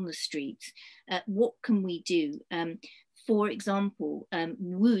on the streets. What can we do? For example,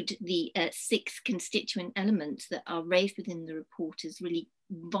 would the 6 constituent elements that are raised within the report as really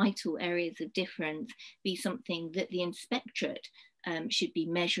vital areas of difference be something that the inspectorate should be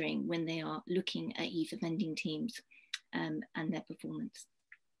measuring when they are looking at youth offending teams and their performance?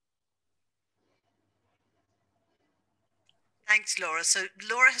 Thanks, Laura. So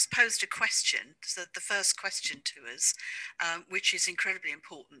Laura has posed a question, so the first question to us, which is incredibly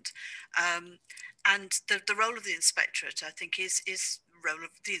important. And the role of the inspectorate, I think, is role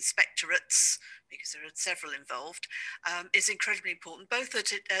of the inspectorates, because there are several involved, is incredibly important, both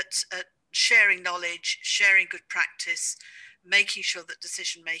at sharing knowledge, sharing good practice, making sure that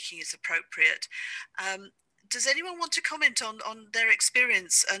decision making is appropriate. Does anyone want to comment on their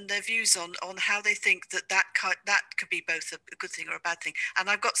experience and their views on how they think that could be both a good thing or a bad thing? And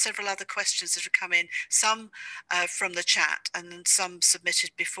I've got several other questions that have come in, some from the chat and then some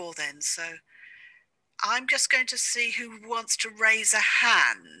submitted before then. So I'm just going to see who wants to raise a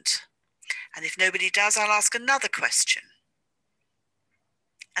hand. And if nobody does, I'll ask another question.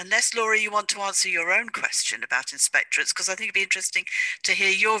 Unless, Laura, you want to answer your own question about inspectorates, because I think it'd be interesting to hear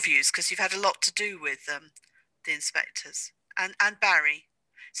your views, because you've had a lot to do with the inspectors, and Barry.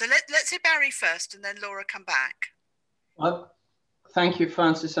 So let's hear Barry first, and then Laura come back. Well, thank you,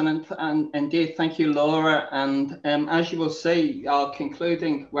 Francis, and indeed thank you, Laura. And as you will see, our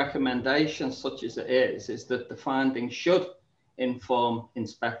concluding recommendation, such as it is that the findings should inform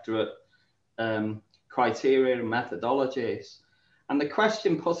inspectorate criteria and methodologies. And the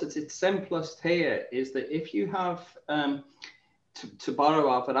question put at its simplest here is that if you have to borrow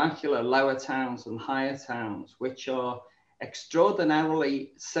our vernacular, lower towns and higher towns, which are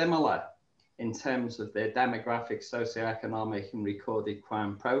extraordinarily similar in terms of their demographic, socioeconomic and recorded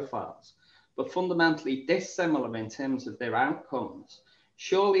crime profiles, but fundamentally dissimilar in terms of their outcomes,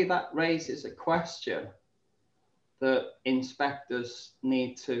 surely that raises a question that inspectors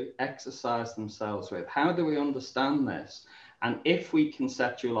need to exercise themselves with? How do we understand this? And if we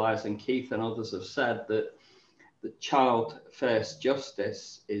conceptualize, and Keith and others have said that the child first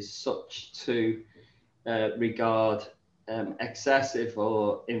justice is such to regard excessive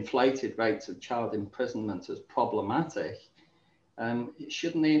or inflated rates of child imprisonment as problematic,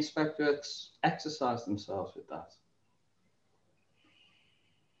 shouldn't the inspectors exercise themselves with that?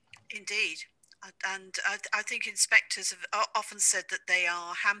 Indeed. And I think inspectors have often said that they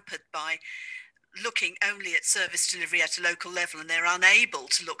are hampered by looking only at service delivery at a local level, and they're unable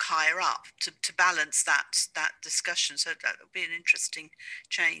to look higher up to balance that discussion. So that would be an interesting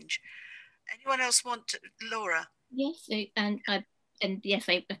change. Anyone else want to, Laura? Yes, and yes,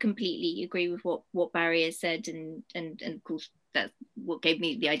 I completely agree with what Barry has said, and of course that's what gave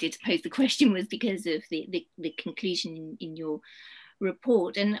me the idea to pose the question, was because of the conclusion in your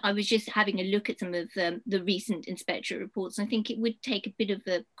report. And I was just having a look at some of the recent inspectorate reports, and I think it would take a bit of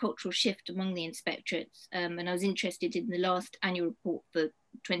a cultural shift among the inspectorates. And I was interested in the last annual report for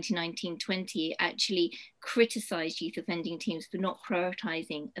 2019-20 actually criticised youth offending teams for not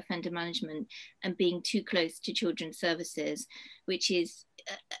prioritising offender management and being too close to children's services, which is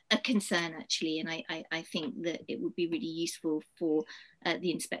a concern actually. And I think that it would be really useful for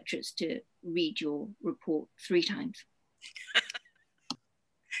the inspectorates to read your report 3 times.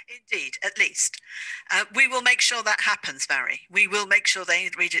 Indeed, at least. We will make sure that happens, Barry. We will make sure they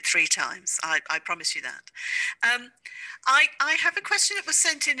read it 3 times. I promise you that. I have a question that was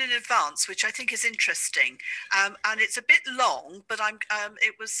sent in advance, which I think is interesting. And it's a bit long, but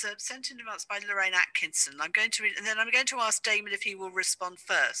it was sent in advance by Lorraine Atkinson. I'm going to read, and then I'm going to ask Damon if he will respond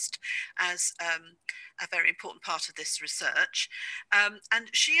first, as a very important part of this research. And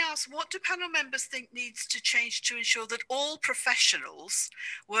she asks, what do panel members think needs to change to ensure that all professionals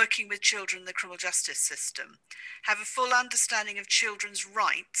working with children in the criminal justice system have a full understanding of children's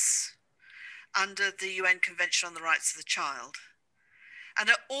rights under the UN Convention on the Rights of the Child, and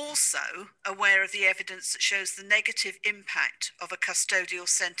are also aware of the evidence that shows the negative impact of a custodial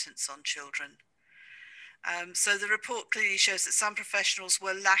sentence on children? So the report clearly shows that some professionals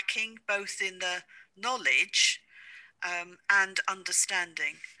were lacking both in the knowledge and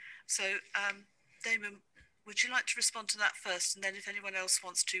understanding. So Damon, would you like to respond to that first, and then if anyone else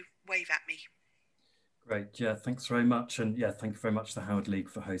wants to wave at me? Great, yeah, thanks very much. And yeah, thank you very much to the Howard League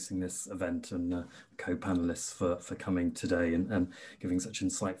for hosting this event, and co-panelists for coming today and giving such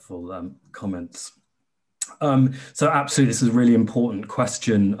insightful comments. So absolutely, this is a really important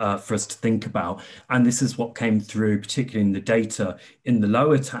question for us to think about. And this is what came through, particularly in the data in the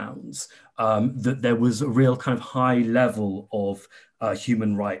lower towns, that there was a real kind of high level of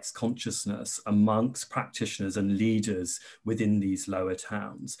human rights consciousness amongst practitioners and leaders within these lower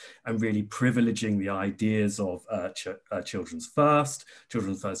towns, and really privileging the ideas of children's first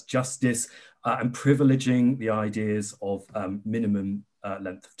justice, and privileging the ideas of minimum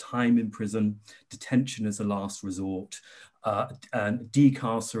length of time in prison, detention as a last resort, and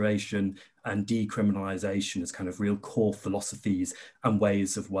decarceration and decriminalisation as kind of real core philosophies and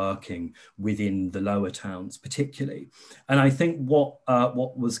ways of working within the lower towns particularly. And I think what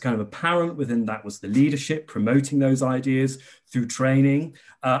was kind of apparent within that was the leadership promoting those ideas through training,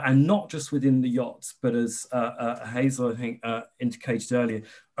 and not just within the yachts, but as Hazel, I think, indicated earlier,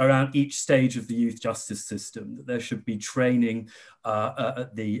 around each stage of the youth justice system, that there should be training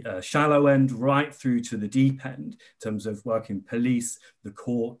at the shallow end right through to the deep end in terms of working police, the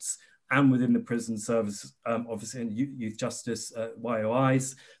courts, and within the prison service, obviously in youth justice,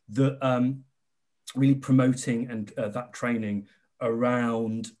 YOIs, that really promoting and that training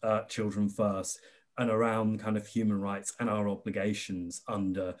around children first, and around kind of human rights and our obligations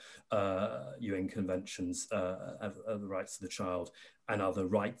under UN conventions of the rights of the child and other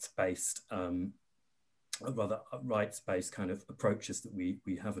rights-based rights-based kind of approaches that we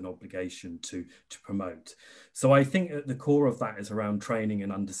have an obligation to promote. So I think at the core of that is around training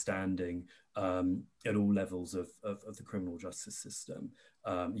and understanding at all levels of the criminal justice system,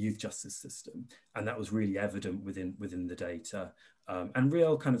 youth justice system, and that was really evident within the data, and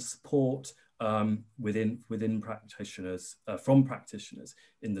real kind of support within practitioners, from practitioners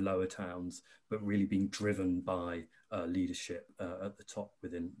in the lower towns, but really being driven by leadership at the top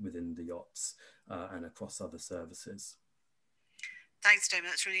within the yachts and across other services. Thanks, Damon.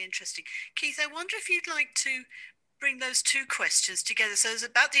 That's really interesting. Keith, I wonder if you'd like to bring those 2 questions together. So it's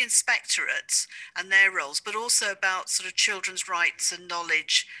about the inspectorates and their roles, but also about sort of children's rights and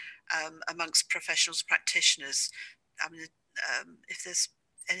knowledge amongst professionals, practitioners. I mean, if there's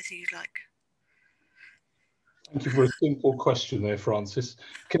anything you'd like. Thank you for a simple question there, Francis.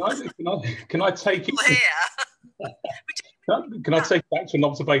 Can I take it? Can I take back to an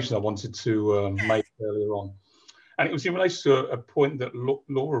observation I wanted to make earlier on? And it was in relation to a point that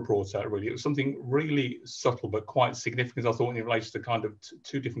Laura brought out, really. It was something really subtle but quite significant, I thought, in relation to kind of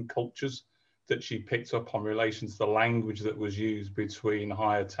two different cultures that she picked up on in relation to the language that was used between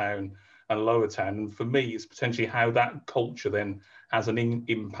Higher Town and Lower Town. And for me, it's potentially how that culture then has an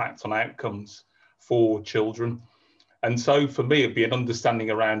impact on outcomes for children. And so for me, it'd be an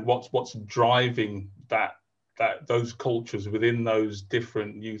understanding around what's driving those cultures within those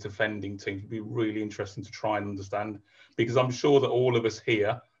different youth offending teams. Would be really interesting to try and understand, because I'm sure that all of us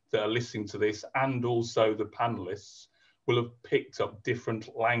here that are listening to this, and also the panelists, will have picked up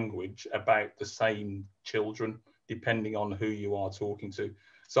different language about the same children, depending on who you are talking to.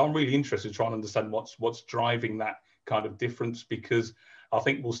 So I'm really interested in trying to understand what's driving that kind of difference, because I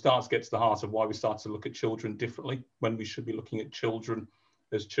think we'll start to get to the heart of why we start to look at children differently when we should be looking at children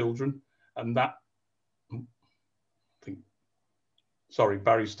as children. And that, sorry,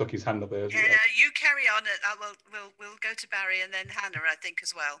 Barry stuck his hand up there. Yeah, no, you carry on. We'll go to Barry and then Hannah, I think,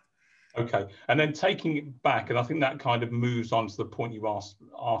 as well. Okay, and then taking it back, and I think that kind of moves on to the point you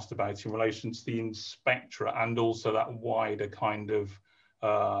asked about in relation to the inspectorate and also that wider kind of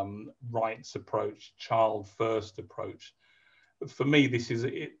rights approach, child first approach. For me, this is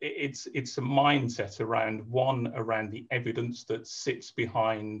it's a mindset around the evidence that sits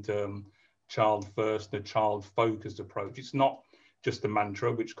behind child first and a child focused approach. It's not just a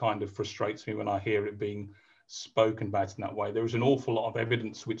mantra, which kind of frustrates me when I hear it being spoken about in that way. There is an awful lot of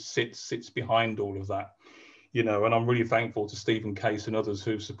evidence which sits behind all of that, you know, and I'm really thankful to Stephen Case and others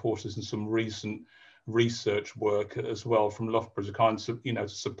who've supported us in some recent research work as well from Loughborough to kind of, you know, to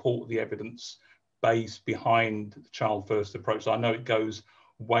support the evidence base behind the child first approach. I know it goes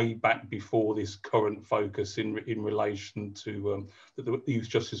way back before this current focus in relation to that the Youth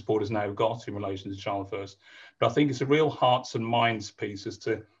Justice Board has now got in relation to child first. But I think it's a real hearts and minds piece as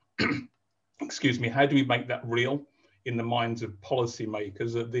to excuse me, how do we make that real in the minds of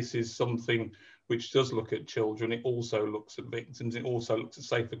policymakers, that this is something which does look at children, it also looks at victims, it also looks at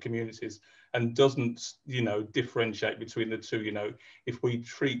safer communities, and doesn't, you know, differentiate between the two. You know, if we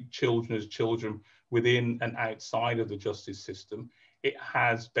treat children as children within and outside of the justice system, it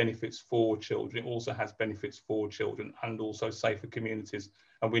has benefits for children, it also has benefits for children and also safer communities,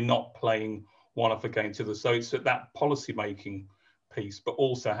 and we're not playing one off against the other. So it's at that policy making piece, but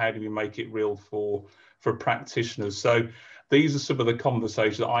also how do we make it real for practitioners. So these are some of the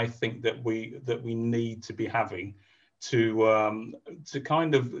conversations that I think that we need to be having to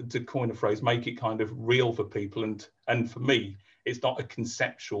kind of, to coin a phrase, make it kind of real for people. And for me, it's not a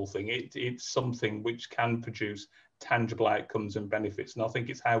conceptual thing, it's something which can produce tangible outcomes and benefits. And I think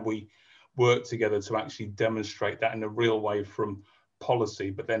it's how we work together to actually demonstrate that in a real way from policy,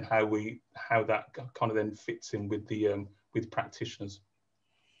 but then how that kind of then fits in with the with practitioners.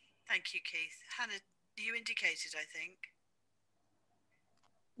 Thank you, Keith. Hannah, you indicated, I think.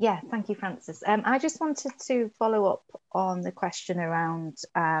 Yeah, thank you, Francis. I just wanted to follow up on the question around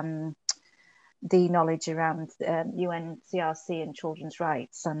the knowledge around UNCRC and children's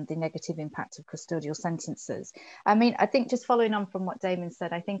rights and the negative impact of custodial sentences. I mean, I think just following on from what Damon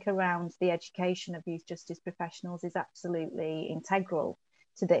said, I think around the education of youth justice professionals is absolutely integral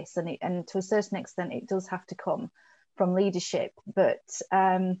to this, and to a certain extent it does have to come from leadership, but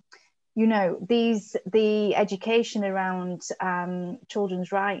you know, the education around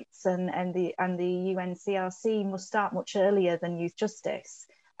children's rights and the UNCRC must start much earlier than youth justice.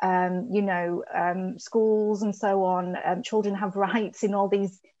 You know, schools and so on. Children have rights in all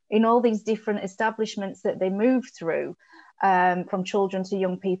these different establishments that they move through, from children to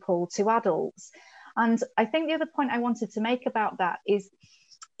young people to adults. And I think the other point I wanted to make about that is,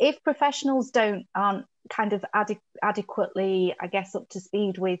 if professionals aren't kind of adequately, I guess, up to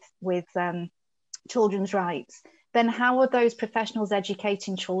speed with children's rights, then how are those professionals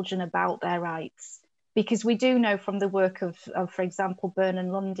educating children about their rights? Because we do know from the work of for example, Byrne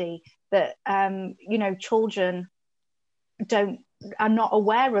and Lundy, that you know, children are not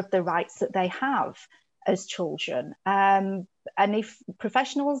aware of the rights that they have as children. And if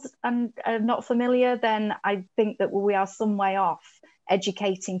professionals are not familiar, then I think that we are some way off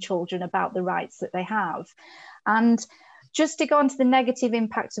educating children about the rights that they have. And just to go on to the negative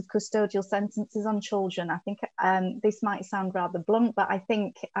impact of custodial sentences on children, I think this might sound rather blunt, but I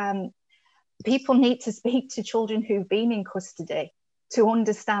think people need to speak to children who've been in custody to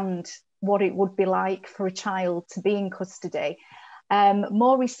understand what it would be like for a child to be in custody.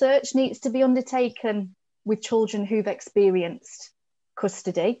 More research needs to be undertaken with children who've experienced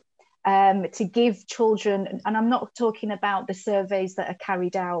custody. to give children, and I'm not talking about the surveys that are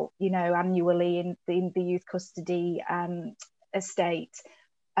carried out, you know, annually in the youth custody estate.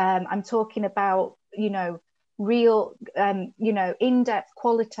 I'm talking about, you know, real, you know, in-depth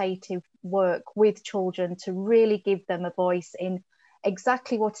qualitative work with children to really give them a voice in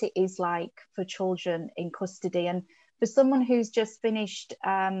exactly what it is like for children in custody. And for someone who's just finished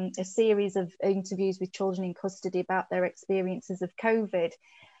a series of interviews with children in custody about their experiences of COVID,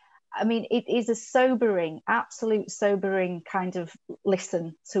 I mean, it is a sobering, absolute sobering kind of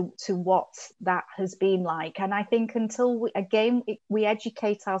listen to what that has been like. And I think until we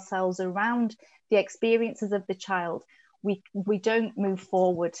educate ourselves around the experiences of the child, we don't move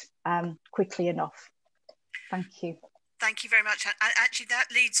forward quickly enough. Thank you. Thank you very much. Actually, that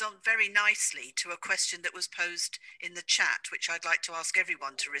leads on very nicely to a question that was posed in the chat, which I'd like to ask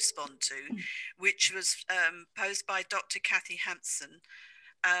everyone to respond to, which was posed by Dr. Kathy Hampson.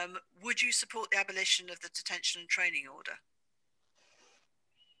 Would you support the abolition of the detention and training order?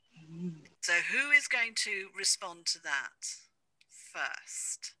 So who is going to respond to that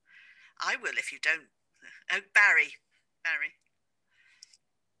first? I will if you don't. Oh, Barry.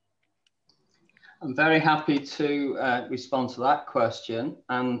 I'm very happy to respond to that question,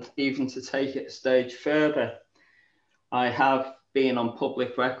 and even to take it a stage further. I have been on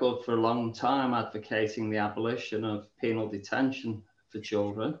public record for a long time advocating the abolition of penal detention for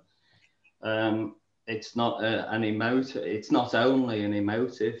children. It's not it's not only an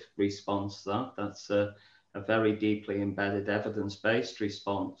emotive response to that, that's a very deeply embedded evidence-based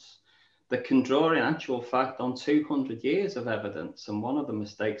response that can draw in actual fact on 200 years of evidence. And one of the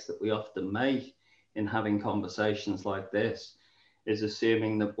mistakes that we often make in having conversations like this is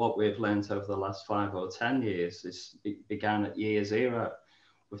assuming that what we've learned over the last 5 or 10 years began at year zero.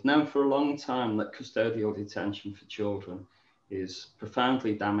 We've known for a long time that custodial detention for children is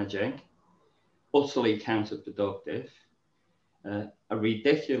profoundly damaging, utterly counterproductive, a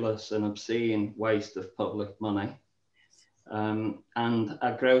ridiculous and obscene waste of public money, and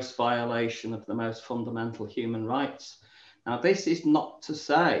a gross violation of the most fundamental human rights. Now, this is not to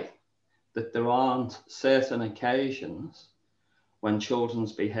say that there aren't certain occasions when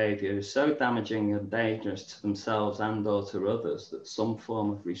children's behaviour is so damaging and dangerous to themselves and or to others that some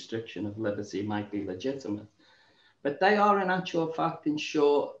form of restriction of liberty might be legitimate. But they are in actual fact in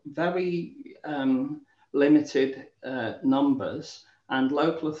short, very limited numbers, and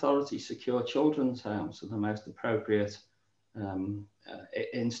local authorities secure children's homes are the most appropriate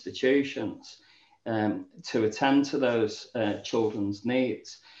institutions to attend to those children's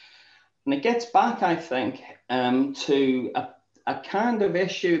needs. And it gets back, I think, to a kind of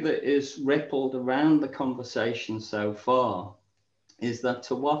issue that is rippled around the conversation so far, is that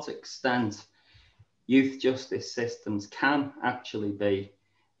to what extent youth justice systems can actually be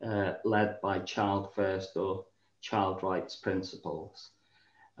led by child first or child rights principles.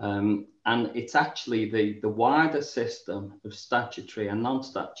 And it's actually the wider system of statutory and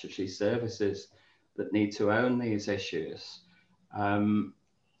non-statutory services that need to own these issues.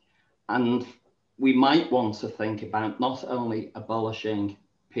 And we might want to think about not only abolishing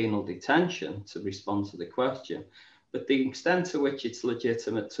penal detention to respond to the question, but the extent to which it's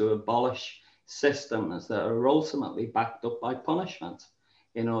legitimate to abolish systems that are ultimately backed up by punishment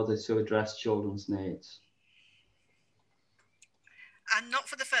in order to address children's needs. And not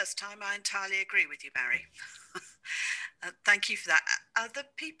for the first time, I entirely agree with you, Barry. Thank you for that. Other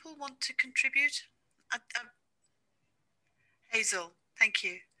people want to contribute? Hazel, thank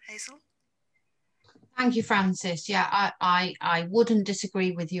you. Hazel? Thank you, Francis. Yeah, I wouldn't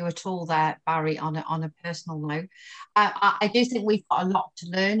disagree with you at all there, Barry, on a personal note. I do think we've got a lot to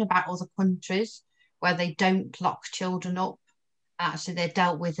learn about other countries where they don't lock children up. Actually, they're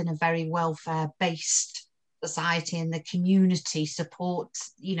dealt with in a very welfare-based society, and the community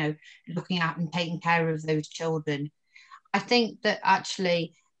supports, you know, looking out and taking care of those children. I think that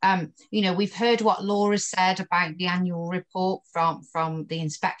actually, you know, we've heard what Laura said about the annual report from the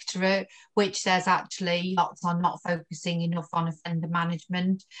inspectorate, which says actually yachts are not focusing enough on offender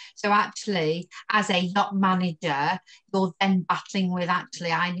management. So actually, as a yacht manager, you're then battling with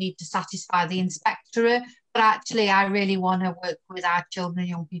actually, I need to satisfy the inspectorate, but actually I really want to work with our children and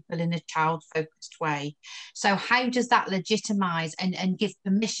young people in a child-focused way. So how does that legitimise and give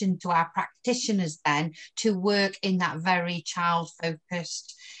permission to our practitioners then to work in that very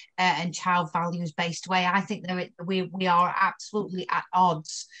child-focused and child values-based way? I think that we are absolutely at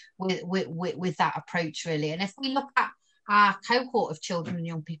odds with that approach, really. And if we look at our cohort of children and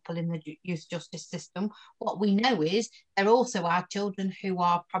young people in the youth justice system. What we know is there also are children who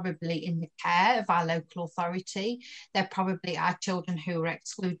are probably in the care of our local authority. They're probably our children who are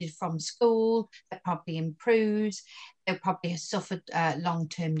excluded from school. They're probably in PRUs. They probably have suffered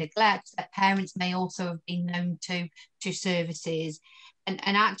long-term neglect. Their parents may also have been known to services. And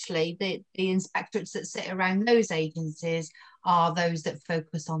actually, the inspectorates that sit around those agencies are those that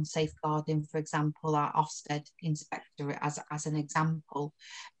focus on safeguarding, for example, our Ofsted inspectorate as an example.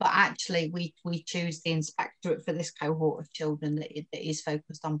 But actually, we choose the inspectorate for this cohort of children that is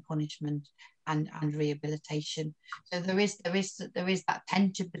focused on punishment and rehabilitation. So there is that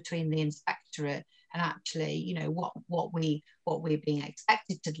tension between the inspectorate and actually, you know, what we're being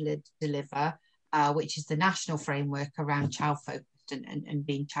expected to deliver, which is the national framework around child focus and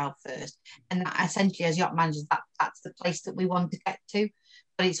being child first. And that essentially, as yacht managers, that's the place that we want to get to,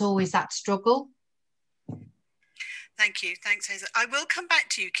 but it's always that struggle. Thank you. Thanks, Hazel. I will come back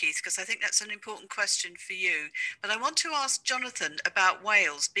to you, Keith, because I think that's an important question for you. But I want to ask Jonathan about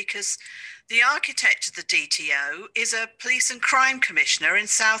Wales, because the architect of the DTO is a police and crime commissioner in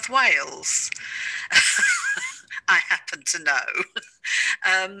South Wales. I happen to know.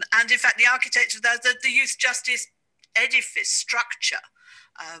 And in fact, the architect of the youth justice edifice structure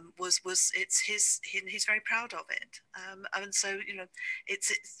he's very proud of it, and so, you know,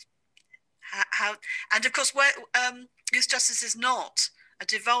 it's how, and of course, where youth justice is not a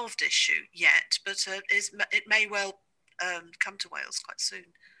devolved issue yet, but it may well come to Wales quite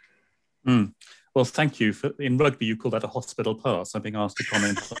soon. Well, thank you. In rugby, you call that a hospital pass. I'm being asked to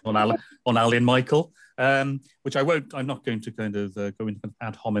comment on Alan Michael, which I won't. I'm not going to kind of go into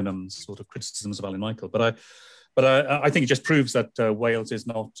ad hominem sort of criticisms of Alan Michael, but I think it just proves that Wales is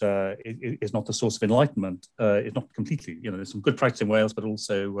not the source of enlightenment. It's not completely. You know, there's some good practice in Wales, but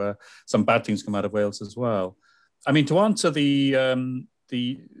also some bad things come out of Wales as well. I mean, to answer the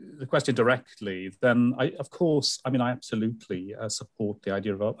question directly, then I absolutely support the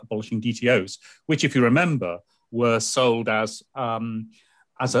idea of abolishing DTOs, which, if you remember, were sold as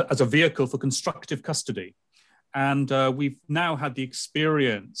a vehicle for constructive custody. And we've now had the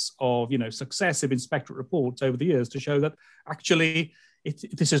experience of, you know, successive inspectorate reports over the years to show that actually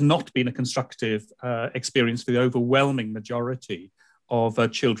this has not been a constructive experience for the overwhelming majority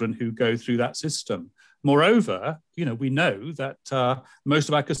of children who go through that system. Moreover, you know, we know that most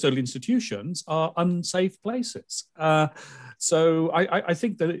of our custodial institutions are unsafe places. So I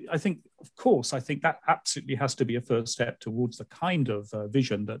think that absolutely has to be a first step towards the kind of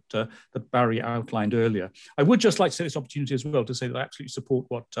vision that Barry outlined earlier. I would just like to take this opportunity as well to say that I absolutely support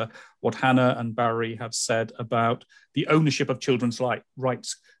what Hannah and Barry have said about the ownership of children's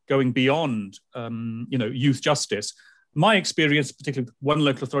rights going beyond, you know, youth justice. My experience, particularly with one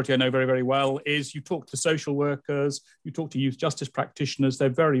local authority I know very, very well, is you talk to social workers, you talk to youth justice practitioners, they're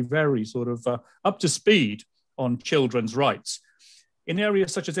very, very sort of up to speed on children's rights. In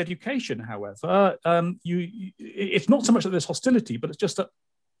areas such as education, however, it's not so much that there's hostility, but it's just that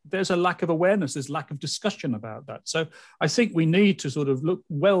there's a lack of awareness, there's lack of discussion about that. So I think we need to sort of look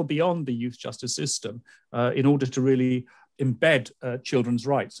well beyond the youth justice system in order to really embed children's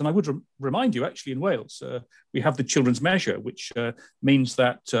rights. And I would remind you, actually, in Wales, we have the children's measure, which means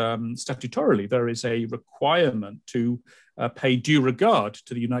that statutorily there is a requirement to pay due regard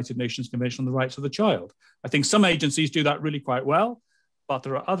to the United Nations Convention on the Rights of the Child. I think some agencies do that really quite well, but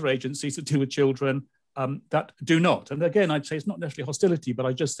there are other agencies that deal with children that do not. And again, I'd say it's not necessarily hostility, but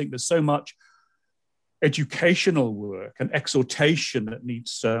I just think there's so much educational work and exhortation that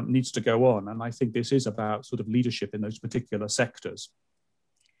needs to go on. And I think this is about sort of leadership in those particular sectors.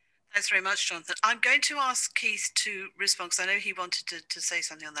 Thanks very much, Jonathan. I'm going to ask Keith to respond, because I know he wanted to say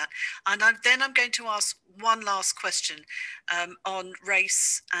something on that. And then I'm going to ask one last question on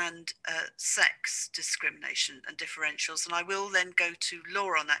race and sex discrimination and differentials. And I will then go to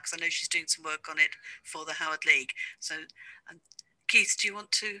Laura on that, because I know she's doing some work on it for the Howard League. So, Keith, do you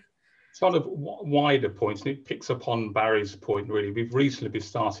want to? Sort of wider points, and it picks up on Barry's point, really. We've recently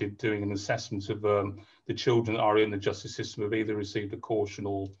started doing an assessment of the children that are in the justice system have either received a caution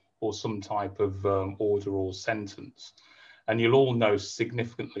or some type of order or sentence. And you'll all know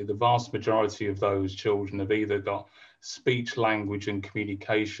significantly the vast majority of those children have either got speech, language and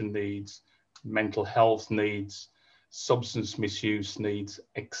communication needs, mental health needs, substance misuse needs,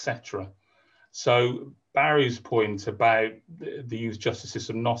 etc. So Barry's point about the youth justice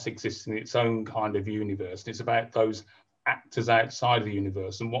system not existing in its own kind of universe, it's about those actors outside of the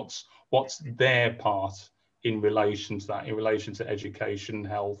universe and what's their part in relation to that, in relation to education,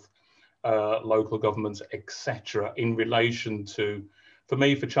 health, local governments, etc. In relation to, for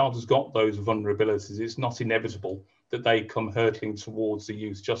me, if a child has got those vulnerabilities, it's not inevitable that they come hurtling towards the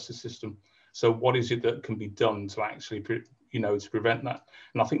youth justice system. So what is it that can be done to actually, to prevent that?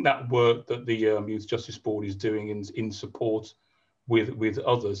 And I think that work that the Youth Justice Board is doing in support with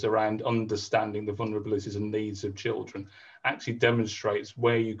others around understanding the vulnerabilities and needs of children actually demonstrates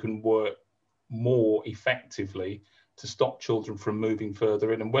where you can work more effectively to stop children from moving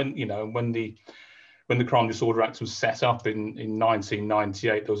further in. And when the Crime Disorder Act was set up in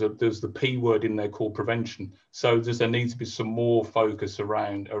 1998, there was the P word in there called prevention. So there needs to be some more focus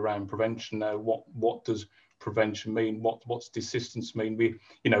around prevention now. What does prevention mean? What's desistance mean?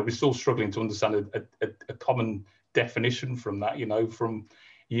 We're still struggling to understand a common definition from that. From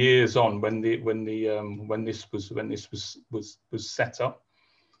years on when this was set up.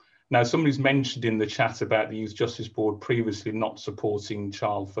 Now, somebody's mentioned in the chat about the Youth Justice Board previously not supporting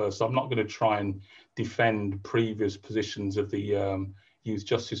Child First. So I'm not going to try and defend previous positions of the Youth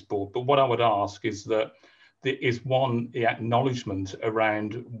Justice Board, but what I would ask is that there is the acknowledgement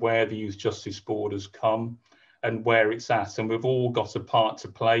around where the Youth Justice Board has come and where it's at, and we've all got a part to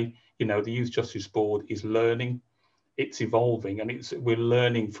play. The Youth Justice Board is learning, it's evolving, and we're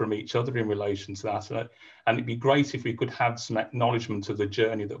learning from each other in relation to that. And it'd be great if we could have some acknowledgement of the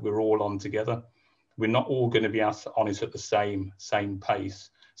journey that we're all on together. We're not all going to be on it at the same pace.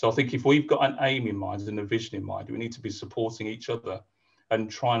 So I think if we've got an aim in mind and a vision in mind, we need to be supporting each other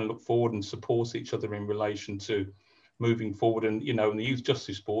and try and look forward and support each other in relation to moving forward. And, in the Youth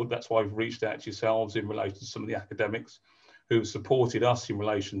Justice Board, that's why we've reached out to yourselves in relation to some of the academics who supported us in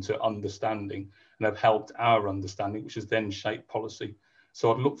relation to understanding and have helped our understanding, which has then shaped policy.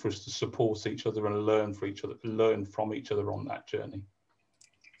 So I'd look for us to support each other and learn from each other on that journey.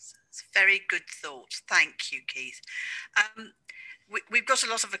 It's a very good thought. Thank you, Keith. We've got a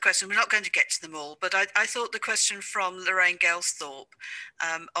lot of the questions. We're not going to get to them all, but I thought the question from Lorraine Galesthorpe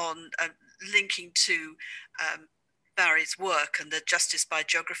on linking to Barry's work and the justice by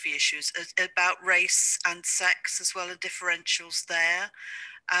geography issues about race and sex as well as differentials there.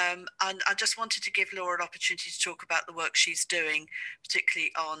 And I just wanted to give Laura an opportunity to talk about the work she's doing,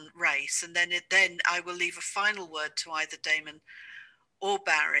 particularly on race. And then I will leave a final word to either Damon or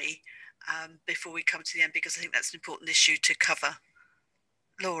Barry before we come to the end, because I think that's an important issue to cover.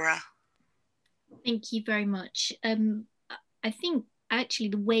 Laura. Thank you very much. I think actually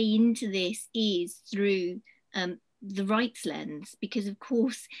the way into this is through the rights lens, because of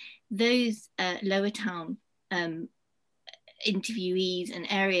course those lower town interviewees and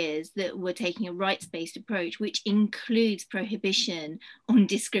areas that were taking a rights-based approach, which includes prohibition on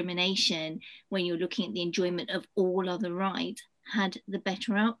discrimination when you're looking at the enjoyment of all other rights, had the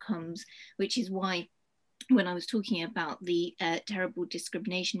better outcomes, which is why when I was talking about the terrible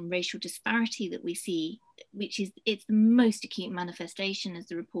discrimination and racial disparity that we see, it's the most acute manifestation, as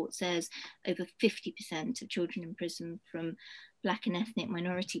the report says, over 50% of children in prison from Black and ethnic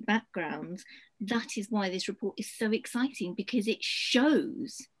minority backgrounds. That is why this report is so exciting, because it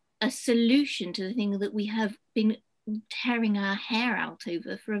shows a solution to the thing that we have been tearing our hair out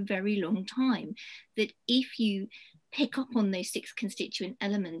over for a very long time, that if you pick up on those 6 constituent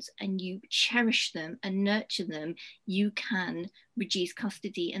elements and you cherish them and nurture them, you can reduce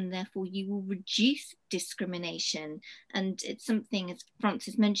custody, and therefore you will reduce discrimination. And it's something, as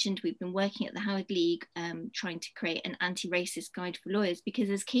Francis mentioned, we've been working at the Howard League trying to create an anti-racist guide for lawyers, because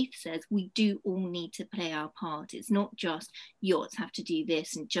as Keith says, we do all need to play our part. It's not just yachts have to do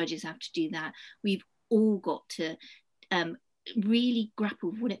this and judges have to do that. We've all got to really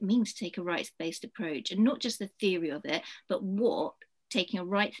grapple with what it means to take a rights-based approach, and not just the theory of it, but what taking a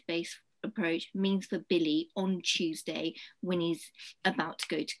rights-based approach means for Billy on Tuesday when he's about to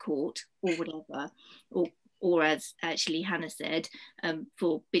go to court or whatever, or as actually Hannah said,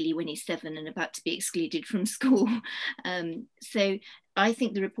 for Billy when he's 7 and about to be excluded from school. So I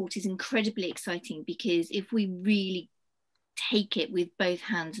think the report is incredibly exciting, because if we really take it with both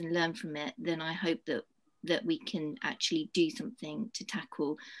hands and learn from it, then I hope that we can actually do something to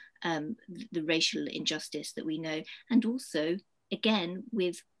tackle the racial injustice that we know, and also again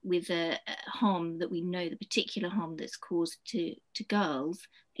with a harm that we know, the particular harm that's caused to girls.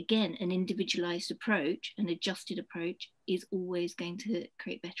 Again, an individualized approach, an adjusted approach, is always going to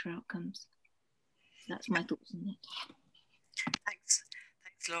create better outcomes. So that's my thoughts on it. Thanks,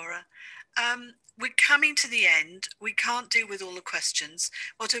 Laura. We're coming to the end. We can't deal with all the questions.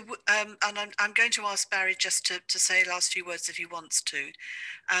 And I'm going to ask Barry just to say last few words if he wants to.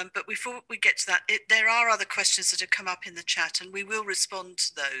 But before we get to that, there are other questions that have come up in the chat, and we will respond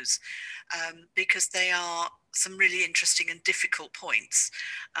to those because they are some really interesting and difficult points.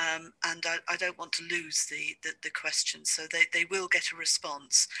 And I don't want to lose the questions, so they will get a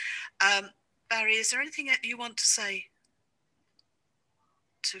response. Barry, is there anything that you want to say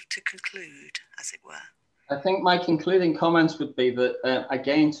to conclude, as it were? I think my concluding comments would be that,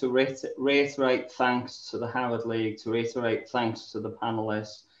 again, to reiterate thanks to the Howard League, to reiterate thanks to the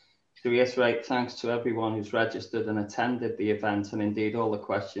panellists, to reiterate thanks to everyone who's registered and attended the event, and indeed all the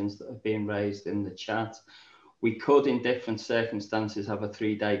questions that have been raised in the chat. We could, in different circumstances, have a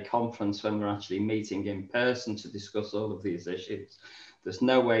 3-day conference when we're actually meeting in person to discuss all of these issues. There's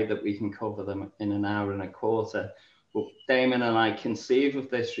no way that we can cover them in an hour and a quarter. But Damon and I conceive of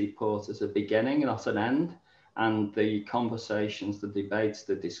this report as a beginning, not an end, and the conversations, the debates,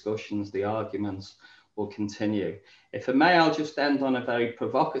 the discussions, the arguments will continue. If I may, I'll just end on a very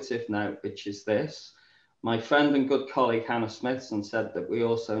provocative note, which is this. My friend and good colleague Hannah Smithson said that we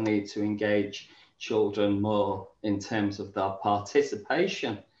also need to engage children more in terms of their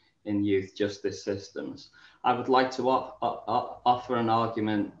participation in youth justice systems. I would like to offer an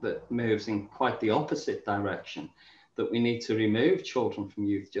argument that moves in quite the opposite direction, that we need to remove children from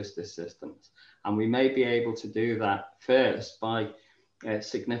youth justice systems. And we may be able to do that first by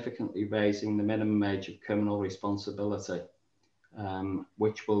significantly raising the minimum age of criminal responsibility,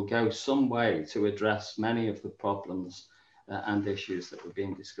 which will go some way to address many of the problems and issues that we've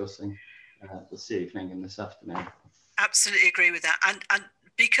been discussing this evening and this afternoon. Absolutely agree with that. And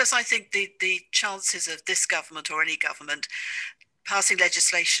because I think the chances of this government or any government passing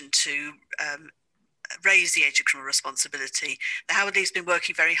legislation to raise the age of criminal responsibility, the Howard League's been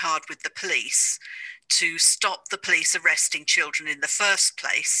working very hard with the police to stop the police arresting children in the first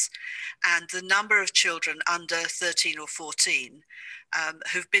place. And the number of children under 13 or 14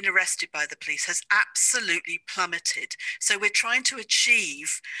 who've been arrested by the police has absolutely plummeted. So we're trying to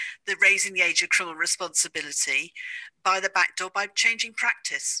achieve the raising the age of criminal responsibility by the back door by changing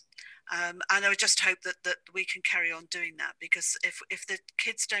practice. And I would just hope that we can carry on doing that, because if the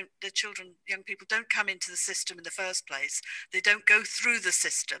kids don't, the children, young people don't come into the system in the first place, they don't go through the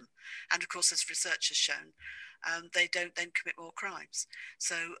system. And of course, as research has shown, they don't then commit more crimes.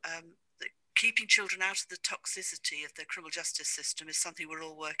 So keeping children out of the toxicity of the criminal justice system is something we're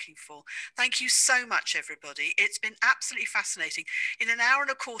all working for. Thank you so much, everybody. It's been absolutely fascinating. In an hour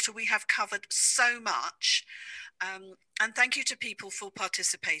and a quarter, we have covered so much. And thank you to people for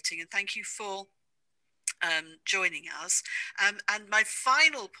participating, and thank you for joining us. And my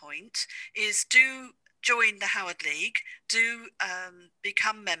final point is, do join the Howard League, do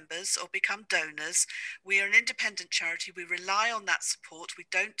become members or become donors. We are an independent charity. We rely on that support. We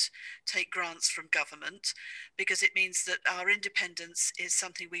don't take grants from government, because it means that our independence is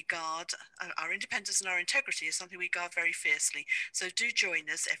something we guard. Our independence and our integrity is something we guard very fiercely. So do join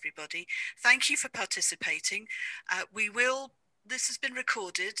us, everybody. Thank you for participating. This has been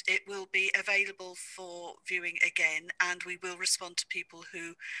recorded. It will be available for viewing again, and we will respond to people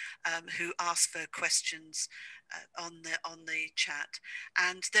who ask for questions on the chat.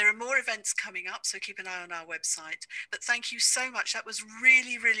 And there are more events coming up, so keep an eye on our website. But thank you so much. That was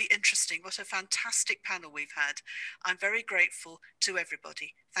really, really interesting. What a fantastic panel we've had. I'm very grateful to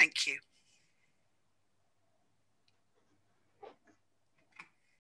everybody. Thank you.